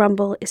goal of the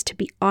rumble is to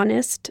be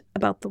honest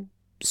about the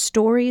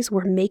stories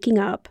we're making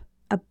up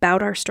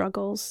about our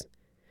struggles,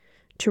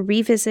 to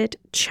revisit,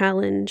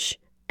 challenge,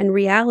 and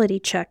reality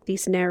check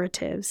these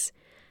narratives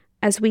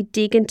as we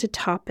dig into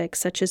topics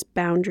such as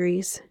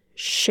boundaries,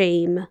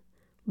 shame,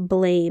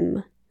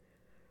 blame,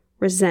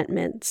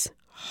 resentments,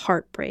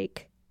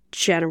 heartbreak,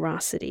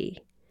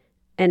 generosity,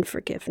 and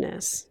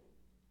forgiveness."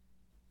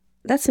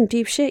 That's some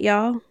deep shit,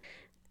 y'all.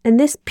 And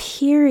this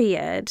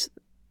period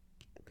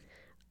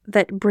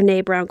that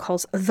Brené Brown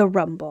calls the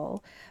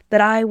rumble,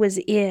 that I was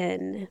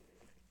in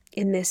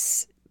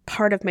this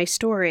part of my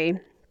story,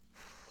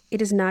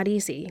 it is not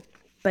easy,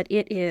 but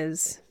it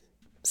is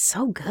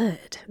so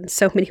good in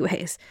so many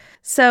ways.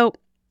 So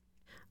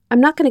I'm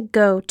not going to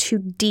go too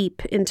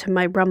deep into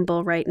my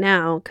rumble right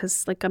now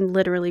because like I'm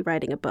literally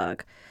writing a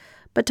book.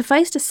 But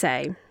suffice to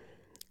say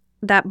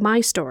that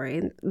my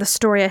story, the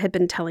story I had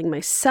been telling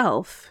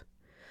myself,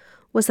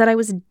 was that I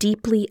was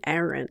deeply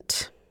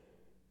errant.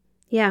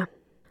 Yeah,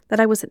 that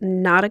I was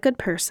not a good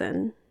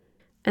person,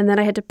 and that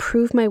I had to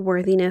prove my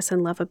worthiness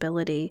and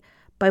lovability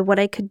by what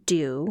I could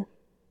do,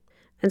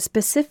 and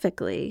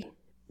specifically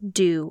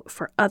do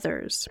for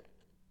others.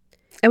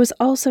 I was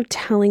also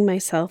telling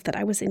myself that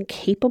I was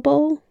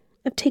incapable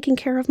of taking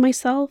care of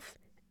myself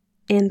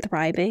and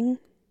thriving,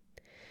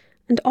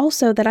 and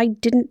also that I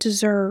didn't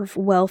deserve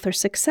wealth or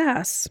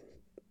success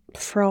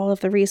for all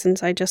of the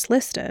reasons I just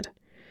listed.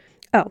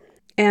 Oh,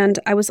 and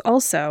I was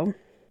also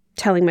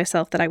telling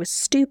myself that I was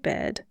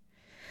stupid,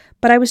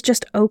 but I was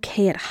just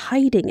okay at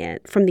hiding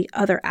it from the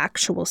other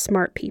actual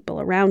smart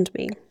people around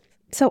me.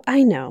 So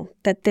I know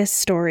that this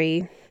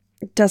story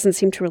doesn't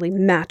seem to really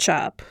match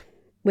up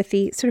with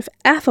the sort of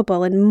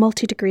affable and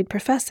multi-degreed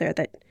professor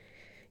that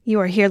you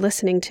are here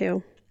listening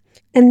to.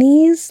 And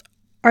these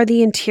are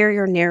the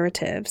interior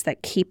narratives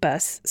that keep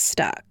us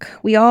stuck.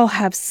 We all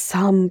have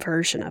some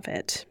version of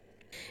it.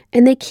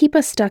 And they keep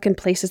us stuck in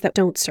places that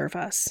don't serve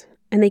us.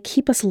 And they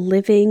keep us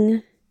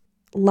living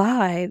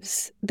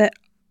lives that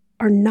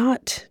are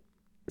not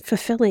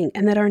fulfilling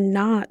and that are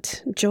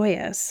not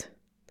joyous.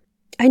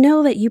 I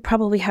know that you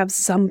probably have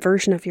some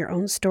version of your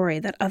own story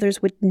that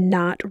others would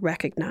not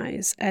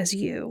recognize as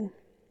you.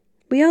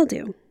 We all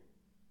do.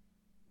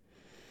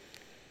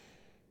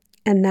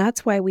 And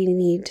that's why we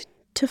need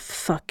to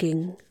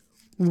fucking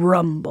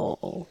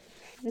rumble.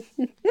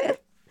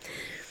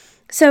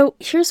 So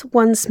here's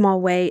one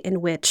small way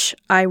in which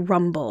I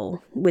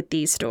rumble with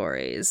these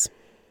stories.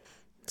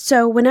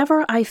 So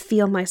whenever I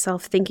feel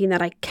myself thinking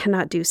that I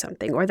cannot do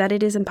something or that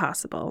it is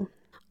impossible,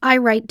 I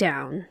write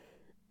down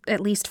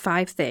at least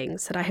 5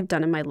 things that I have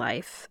done in my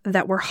life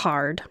that were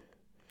hard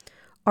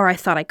or I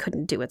thought I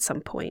couldn't do at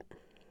some point,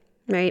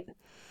 right?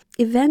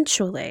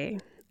 Eventually,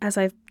 as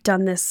I've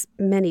done this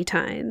many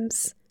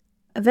times,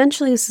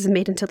 eventually this is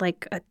made into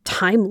like a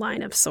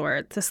timeline of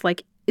sorts, this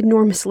like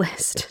enormous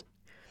list.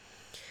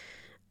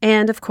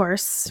 And of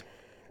course,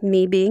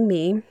 me being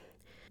me.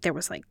 There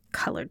was like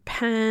colored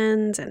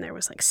pens and there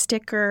was like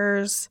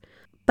stickers.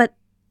 But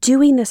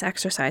doing this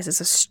exercise is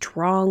a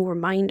strong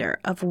reminder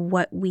of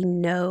what we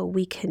know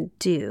we can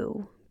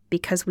do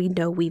because we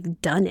know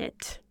we've done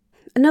it.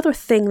 Another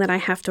thing that I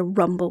have to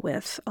rumble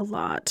with a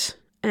lot,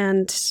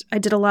 and I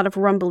did a lot of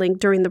rumbling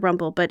during the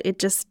rumble, but it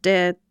just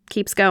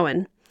keeps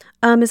going,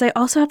 is I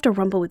also have to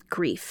rumble with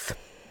grief.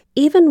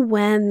 Even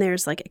when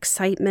there's like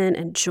excitement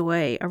and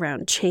joy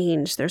around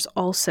change, there's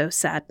also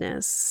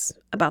sadness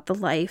about the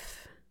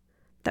life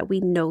that we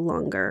no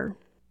longer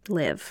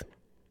live,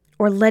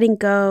 or letting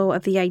go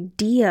of the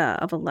idea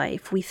of a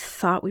life we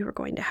thought we were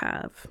going to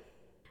have.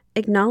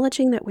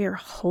 Acknowledging that we are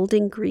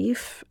holding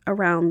grief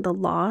around the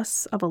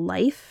loss of a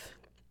life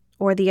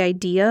or the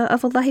idea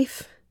of a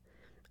life.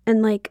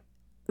 And like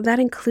that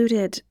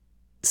included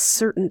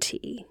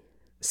certainty,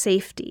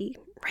 safety,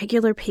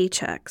 regular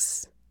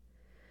paychecks,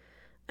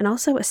 and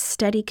also a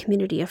steady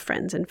community of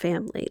friends and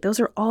family. Those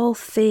are all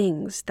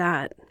things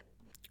that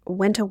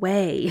went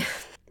away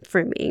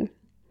for me.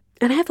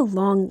 And I have a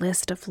long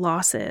list of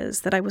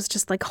losses that I was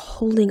just like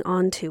holding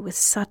on to with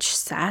such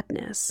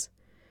sadness.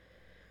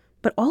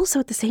 But also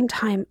at the same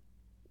time,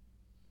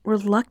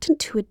 reluctant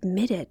to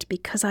admit it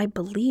because I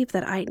believe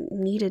that I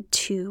needed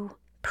to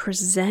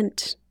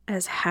present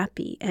as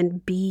happy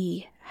and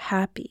be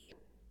happy.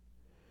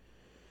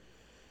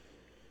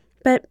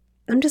 But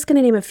I'm just going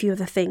to name a few of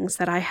the things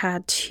that I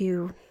had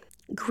to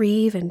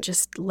grieve and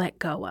just let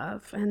go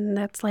of. And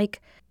that's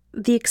like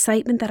the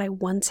excitement that I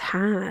once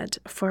had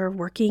for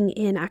working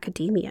in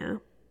academia,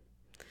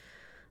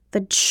 the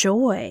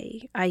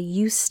joy I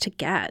used to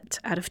get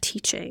out of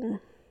teaching,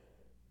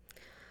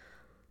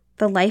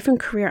 the life and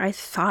career I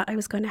thought I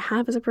was going to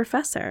have as a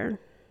professor,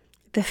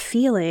 the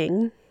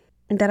feeling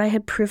that I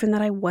had proven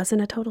that I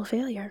wasn't a total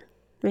failure,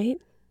 right?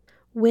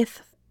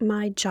 With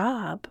my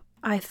job,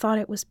 I thought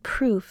it was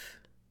proof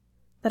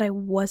that I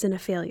wasn't a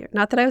failure.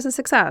 Not that I was a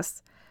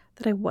success,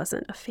 that I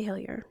wasn't a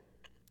failure.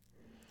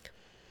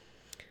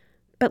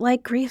 But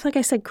like grief, like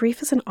I said,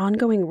 grief is an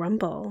ongoing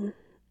rumble.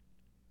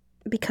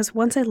 Because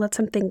once I let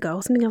something go,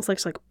 something else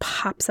like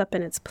pops up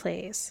in its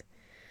place.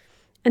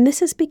 And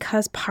this is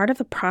because part of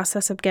the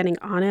process of getting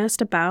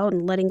honest about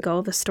and letting go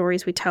of the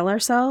stories we tell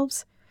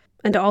ourselves,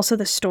 and also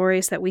the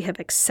stories that we have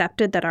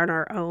accepted that aren't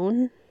our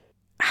own,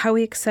 how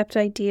we accept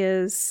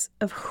ideas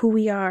of who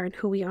we are and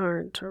who we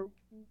aren't, or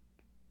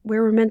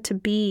where we're meant to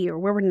be or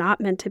where we're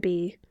not meant to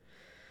be.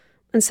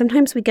 And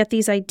sometimes we get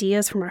these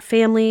ideas from our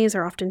families,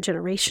 or often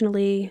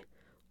generationally,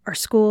 our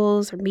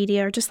schools or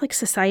media, or just like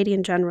society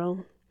in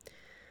general.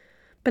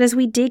 But as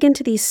we dig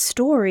into these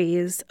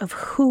stories of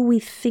who we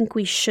think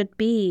we should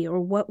be or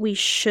what we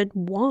should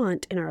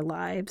want in our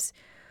lives,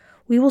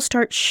 we will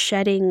start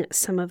shedding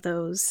some of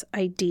those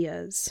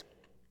ideas.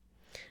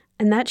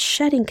 And that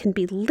shedding can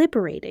be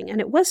liberating, and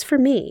it was for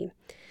me.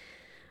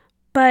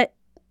 But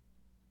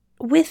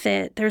with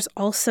it, there's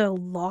also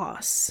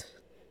loss.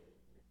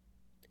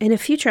 In a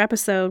future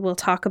episode, we'll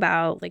talk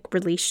about like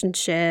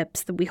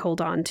relationships that we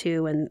hold on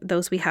to and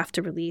those we have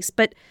to release.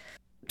 But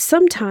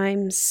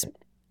sometimes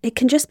it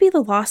can just be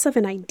the loss of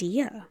an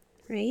idea,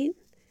 right?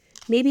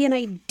 Maybe an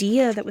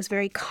idea that was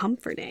very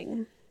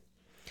comforting.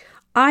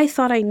 I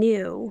thought I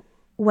knew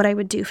what I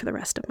would do for the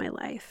rest of my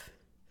life.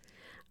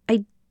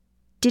 I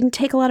didn't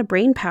take a lot of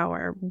brain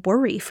power,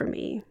 worry for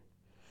me.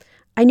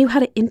 I knew how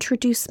to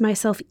introduce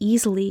myself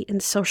easily in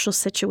social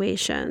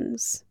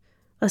situations,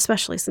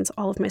 especially since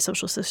all of my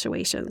social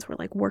situations were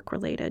like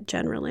work-related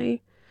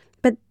generally.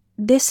 But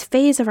this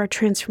phase of our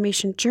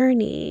transformation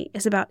journey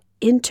is about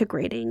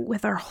integrating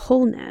with our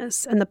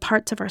wholeness and the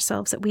parts of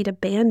ourselves that we'd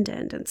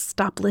abandoned and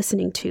stopped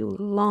listening to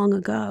long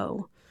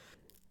ago.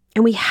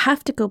 And we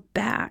have to go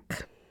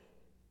back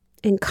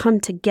and come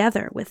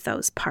together with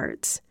those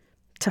parts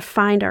to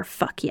find our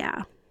fuck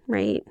yeah,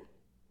 right?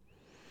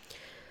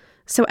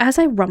 So as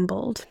I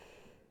rumbled,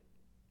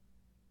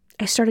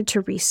 I started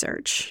to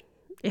research,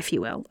 if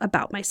you will,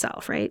 about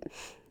myself, right?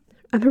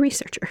 I'm a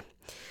researcher.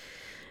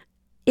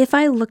 If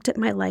I looked at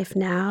my life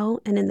now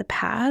and in the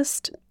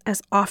past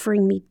as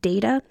offering me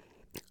data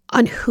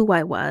on who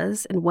I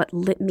was and what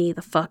lit me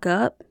the fuck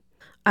up,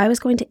 I was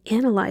going to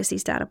analyze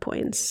these data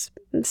points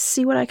and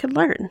see what I could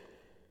learn.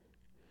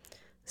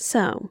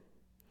 So,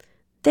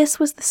 this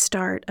was the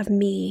start of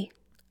me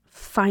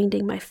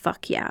finding my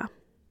fuck yeah.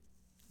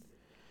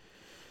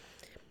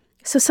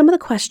 So some of the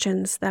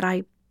questions that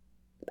I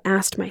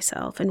asked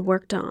myself and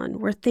worked on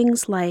were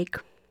things like,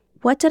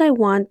 what did I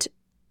want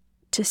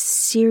to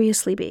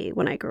seriously be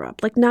when I grew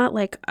up? Like not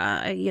like,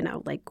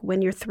 like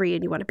when you're 3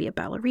 and you want to be a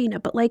ballerina,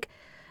 but like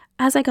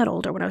as I got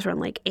older, when I was around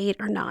like 8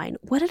 or 9,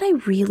 what did I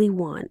really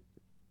want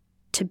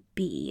to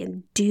be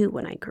and do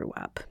when I grew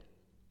up?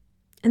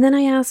 And then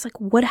I asked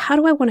how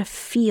do I want to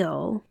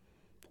feel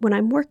when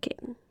I'm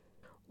working?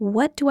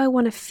 What do I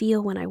want to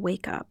feel when I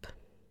wake up?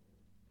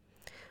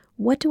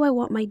 What do I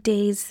want my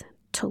days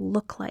to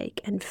look like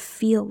and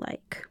feel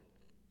like?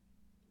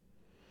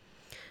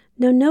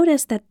 Now,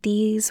 notice that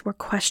these were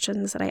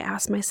questions that I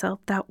asked myself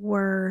that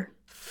were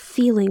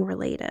feeling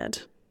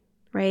related,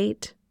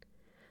 right?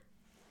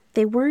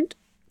 They weren't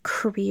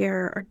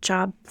career or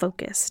job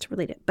focused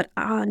related, but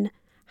on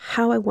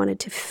how I wanted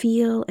to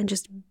feel and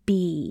just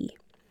be.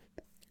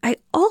 I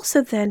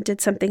also then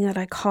did something that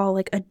I call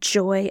like a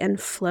joy and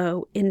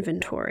flow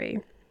inventory,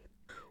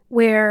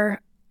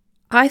 where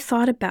I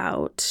thought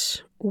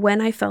about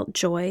when I felt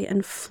joy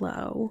and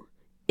flow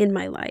in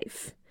my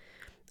life.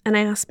 And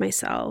I asked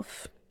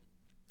myself,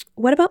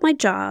 what about my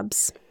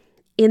jobs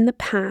in the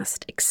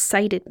past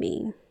excited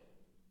me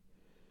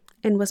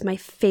and was my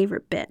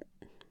favorite bit,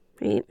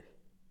 right?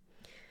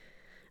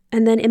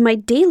 And then in my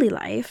daily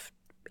life,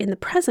 in the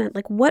present,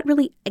 like what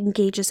really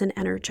engages and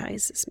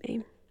energizes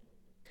me?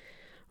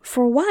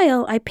 For a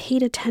while, I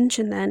paid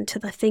attention then to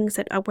the things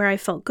that where I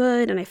felt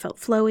good and I felt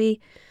flowy.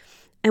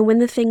 And when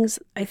the things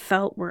I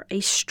felt were a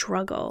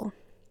struggle,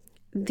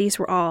 these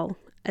were all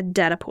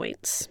data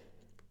points.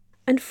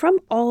 And from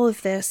all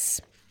of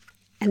this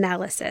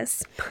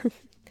analysis,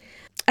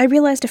 I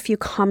realized a few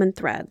common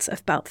threads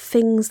about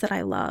things that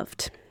I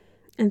loved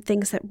and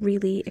things that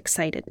really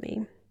excited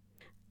me.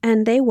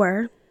 And they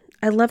were,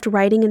 I loved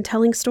writing and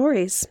telling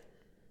stories.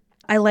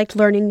 I liked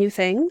learning new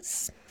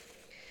things.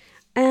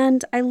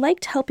 And I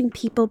liked helping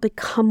people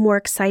become more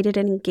excited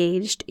and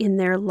engaged in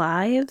their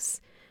lives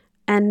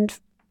and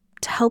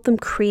to help them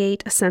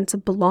create a sense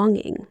of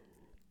belonging.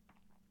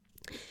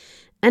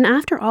 And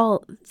after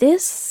all,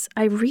 this,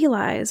 I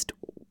realized,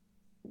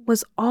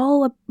 was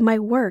all of my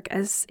work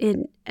as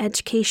in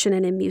education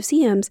and in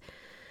museums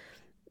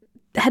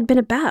had been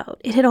about.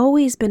 It had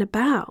always been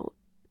about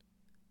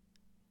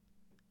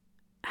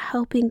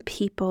helping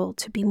people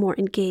to be more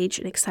engaged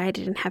and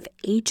excited and have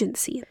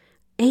agency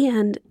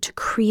and to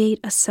create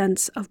a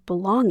sense of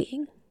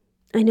belonging.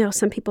 I know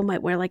some people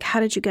might wonder, like, how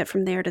did you get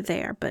from there to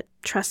there? But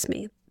trust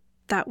me,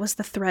 that was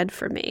the thread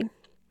for me.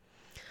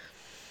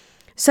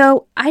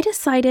 So I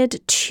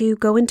decided to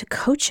go into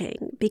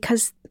coaching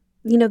because,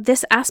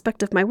 this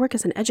aspect of my work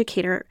as an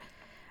educator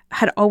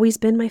had always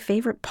been my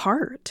favorite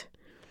part.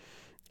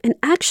 And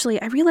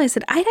actually, I realized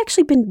that I'd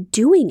actually been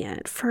doing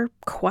it for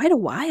quite a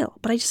while,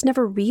 but I just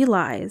never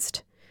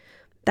realized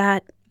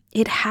that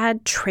it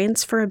had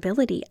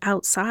transferability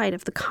outside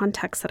of the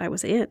context that I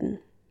was in.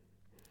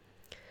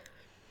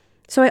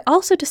 So I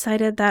also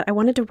decided that I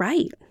wanted to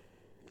write,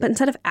 but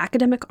instead of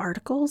academic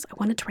articles, I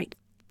wanted to write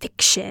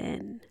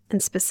fiction,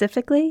 and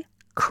specifically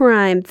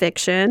crime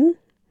fiction.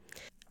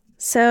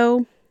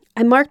 So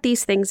I marked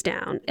these things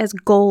down as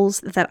goals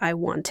that I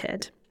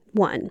wanted.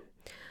 1,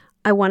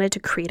 I wanted to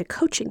create a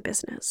coaching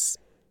business.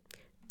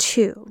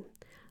 2,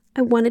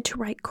 I wanted to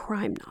write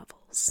crime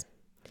novels.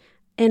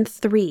 And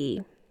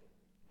 3,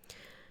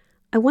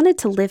 I wanted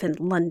to live in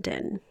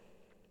London.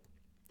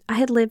 I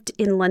had lived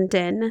in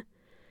London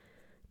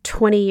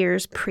 20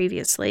 years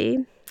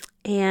previously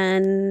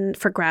and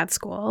for grad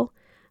school,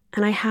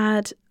 and I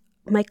had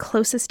my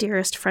closest,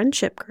 dearest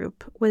friendship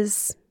group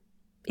was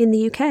in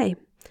the UK.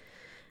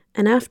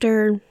 And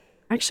after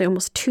actually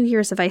almost 2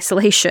 years of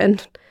isolation,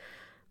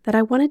 that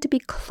I wanted to be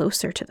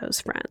closer to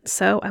those friends.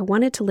 So I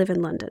wanted to live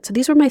in London. So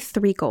these were my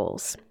 3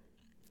 goals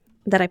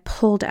that I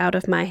pulled out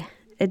of my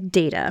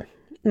data,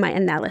 my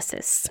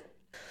analysis.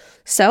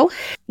 So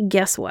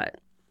guess what?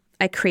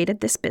 I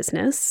created this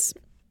business,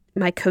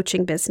 my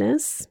coaching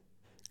business.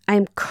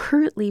 I'm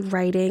currently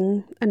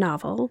writing a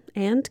novel.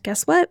 And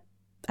guess what?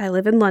 I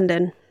live in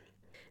London.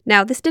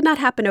 Now, this did not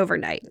happen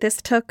overnight. This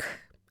took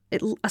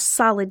a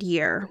solid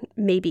year,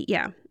 maybe.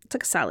 Yeah, it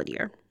took a solid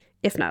year,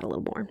 if not a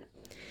little more.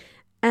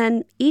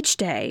 And each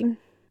day,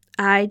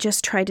 I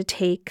just tried to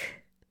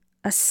take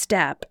a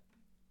step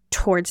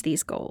towards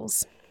these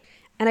goals.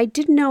 And I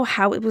didn't know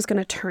how it was going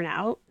to turn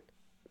out.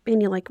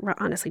 And you're like,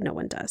 honestly, no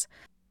one does.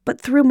 But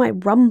through my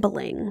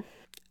rumbling,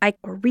 I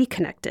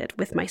reconnected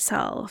with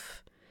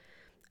myself.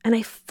 And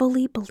I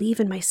fully believe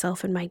in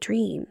myself and my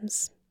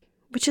dreams,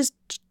 which is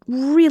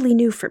really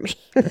new for me.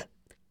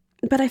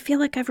 But I feel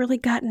like I've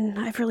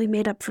really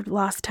made up for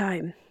lost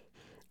time.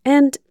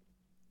 And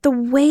the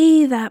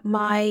way that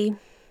my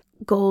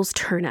goals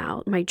turn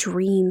out, my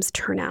dreams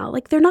turn out,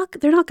 like they're not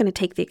going to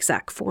take the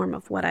exact form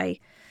of what I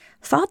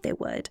thought they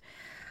would.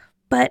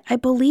 But I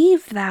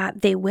believe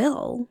that they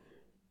will.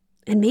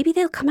 And maybe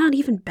they'll come out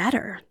even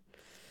better.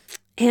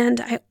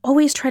 And I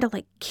always try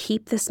to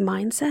keep this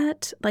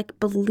mindset,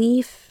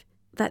 belief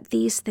that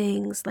these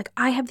things,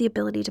 I have the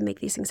ability to make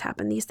these things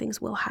happen. These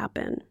things will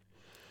happen.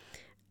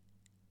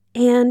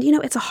 And,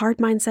 it's a hard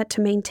mindset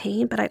to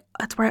maintain, but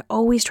that's where I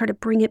always try to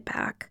bring it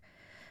back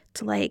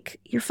to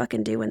you're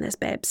fucking doing this,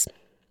 babes.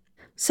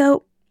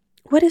 So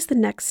what is the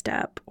next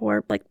step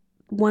or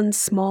one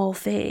small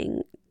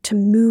thing to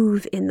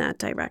move in that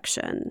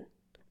direction?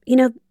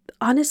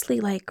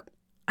 Honestly,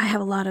 I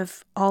have a lot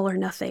of all or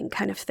nothing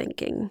kind of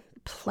thinking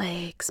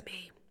plagues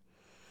me.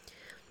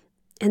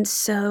 And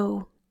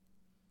so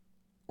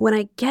when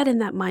I get in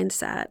that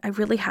mindset, I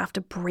really have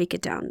to break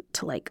it down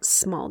to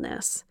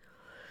smallness.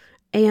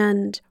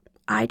 And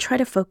I try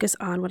to focus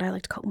on what I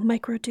like to call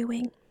micro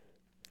doing.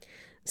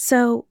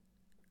 So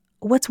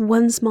what's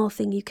one small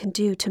thing you can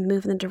do to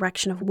move in the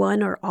direction of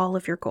one or all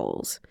of your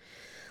goals?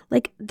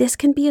 This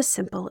can be as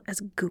simple as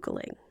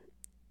Googling,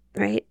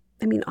 right?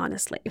 I mean,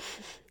 honestly.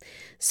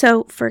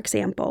 So, for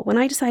example, when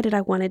I decided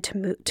I wanted to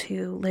move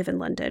to live in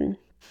London,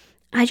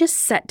 I just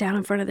sat down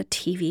in front of the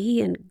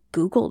TV and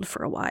Googled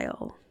for a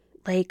while.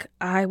 Like,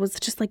 I was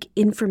just like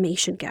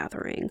information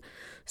gathering.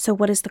 So,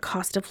 what is the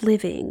cost of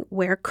living?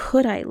 Where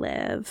could I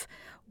live?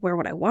 Where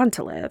would I want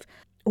to live?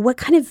 What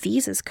kind of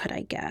visas could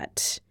I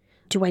get?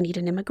 Do I need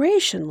an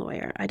immigration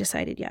lawyer? I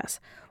decided yes.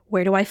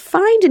 Where do I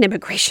find an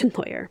immigration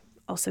lawyer?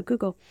 Also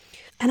Google.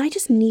 And I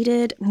just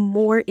needed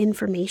more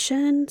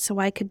information so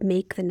I could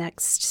make the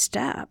next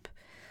step.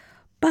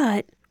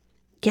 But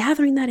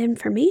gathering that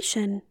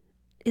information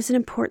is an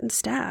important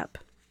step.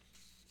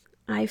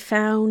 I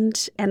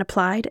found and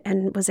applied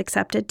and was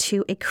accepted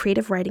to a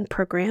creative writing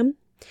program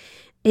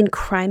in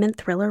crime and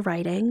thriller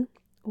writing,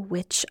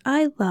 which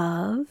I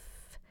love.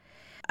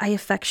 I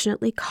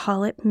affectionately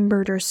call it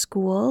murder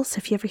school. So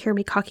if you ever hear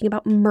me talking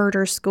about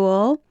murder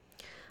school,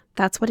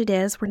 that's what it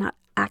is. We're not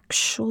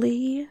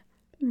actually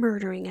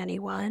murdering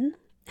anyone.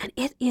 And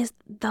it is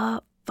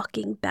the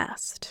fucking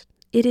best.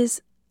 It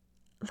is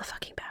the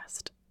fucking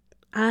best.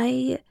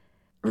 I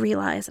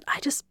realize I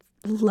just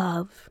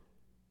love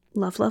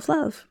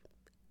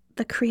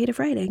the creative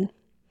writing,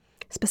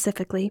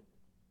 specifically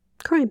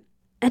crime.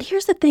 And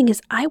here's the thing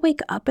is I wake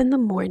up in the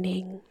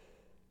morning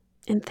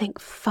and think,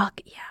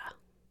 fuck yeah.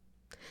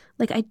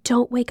 Like I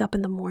don't wake up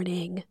in the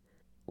morning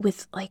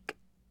with like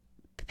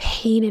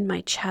pain in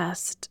my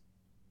chest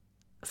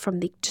from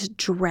the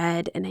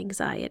dread and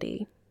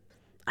anxiety.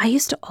 I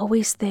used to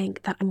always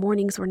think that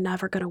mornings were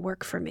never going to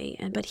work for me.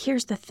 But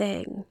here's the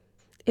thing.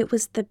 It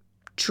was the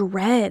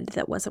dread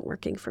that wasn't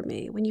working for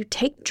me. When you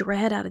take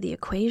dread out of the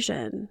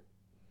equation,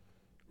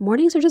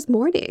 mornings are just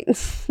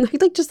mornings.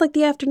 Just like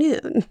the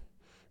afternoon,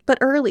 but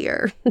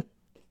earlier.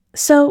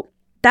 So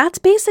that's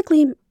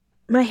basically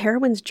my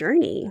heroine's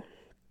journey.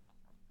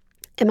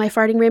 Am I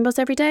farting rainbows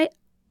every day?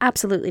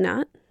 Absolutely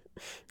not.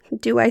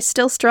 Do I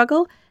still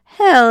struggle?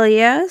 Hell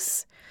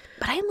yes.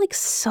 But I am like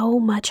so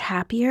much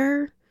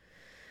happier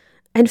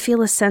and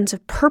feel a sense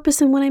of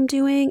purpose in what I'm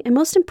doing. And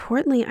most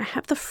importantly, I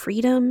have the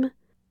freedom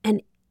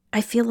and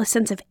I feel a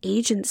sense of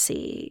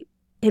agency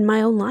in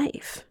my own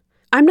life.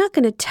 I'm not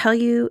going to tell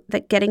you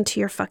that getting to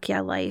your fuck yeah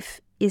life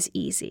is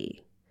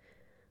easy,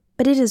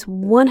 but it is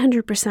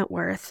 100%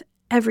 worth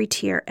every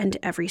tear and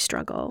every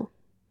struggle.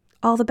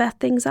 All the best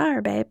things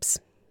are, babes,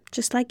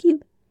 just like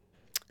you.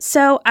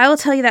 So I will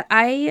tell you that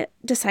I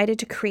decided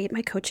to create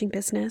my coaching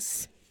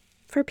business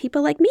for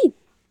people like me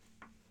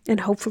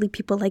and hopefully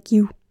people like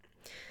you.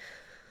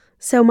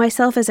 So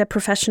myself as a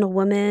professional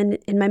woman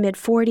in my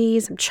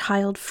mid-40s, I'm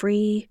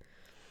child-free,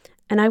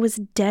 and I was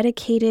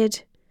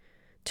dedicated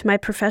to my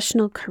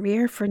professional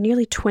career for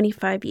nearly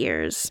 25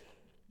 years.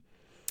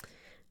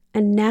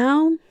 And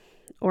now,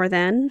 or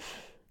then,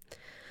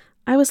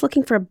 I was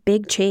looking for a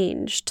big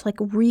change to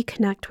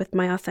reconnect with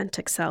my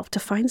authentic self, to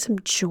find some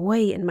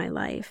joy in my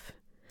life.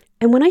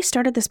 And when I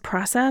started this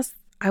process,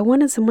 I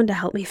wanted someone to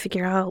help me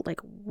figure out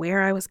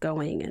where I was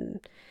going and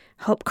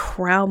help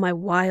corral my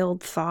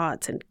wild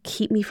thoughts and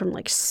keep me from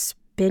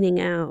spinning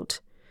out.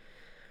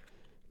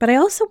 But I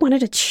also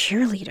wanted a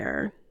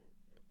cheerleader,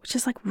 which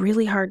is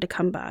really hard to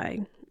come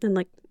by,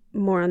 and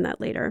more on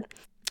that later.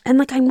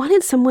 And I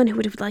wanted someone who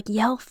would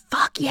yell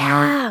fuck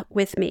yeah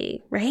with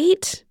me,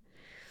 right?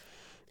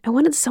 I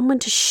wanted someone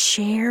to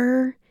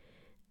share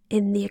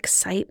in the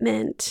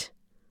excitement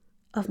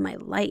of my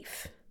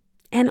life.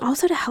 And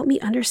also to help me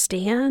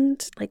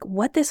understand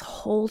what this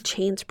whole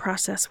change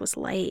process was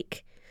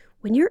like.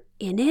 When you're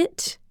in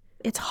it,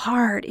 it's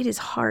hard. It is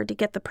hard to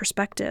get the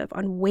perspective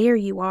on where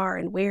you are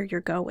and where you're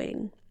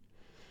going.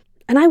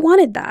 And I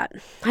wanted that.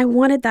 I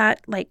wanted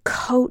that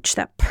coach,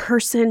 that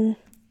person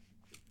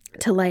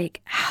to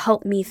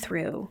help me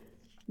through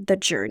the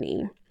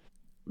journey.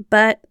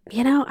 But,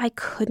 I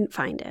couldn't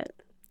find it.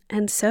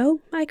 And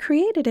so I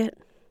created it.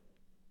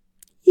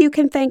 You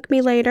can thank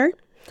me later.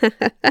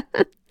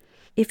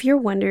 If you're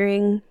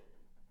wondering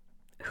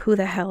who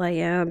the hell I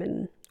am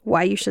and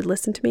why you should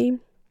listen to me,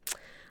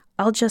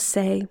 I'll just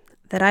say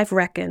that I've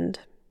reckoned,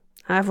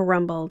 I've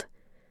rumbled,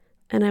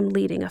 and I'm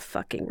leading a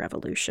fucking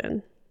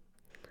revolution.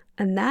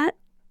 And that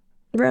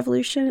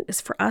revolution is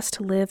for us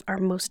to live our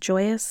most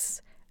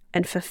joyous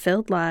and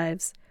fulfilled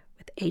lives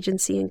with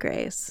agency and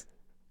grace.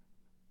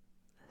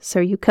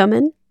 So are you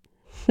coming?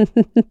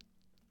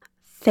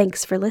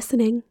 Thanks for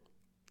listening,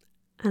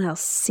 and I'll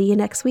see you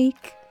next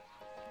week.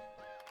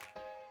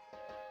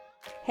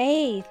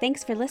 Hey,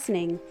 thanks for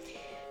listening.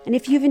 And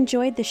if you've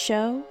enjoyed the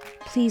show,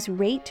 please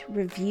rate,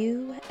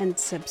 review, and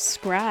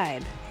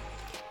subscribe.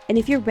 And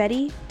if you're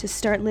ready to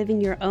start living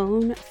your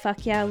own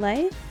fuck yeah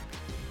life,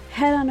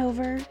 head on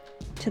over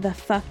to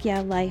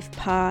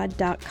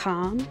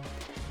thefuckyeahlifepod.com.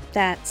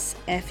 That's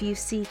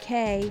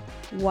FUCKYEAH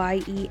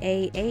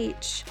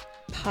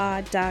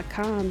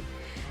pod.com.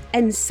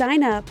 And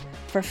sign up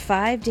for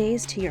 5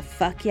 days to your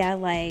fuck yeah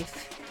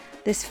life.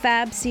 This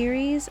fab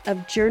series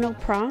of journal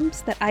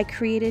prompts that I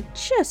created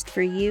just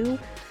for you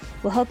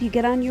will help you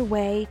get on your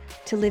way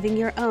to living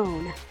your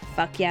own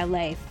fuck yeah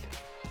life.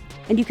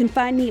 And you can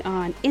find me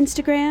on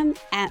Instagram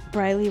at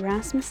Briley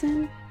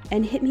Rasmussen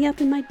and hit me up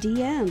in my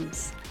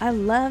DMs. I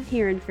love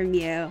hearing from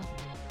you.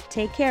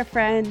 Take care,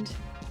 friend,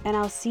 and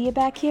I'll see you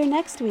back here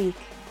next week.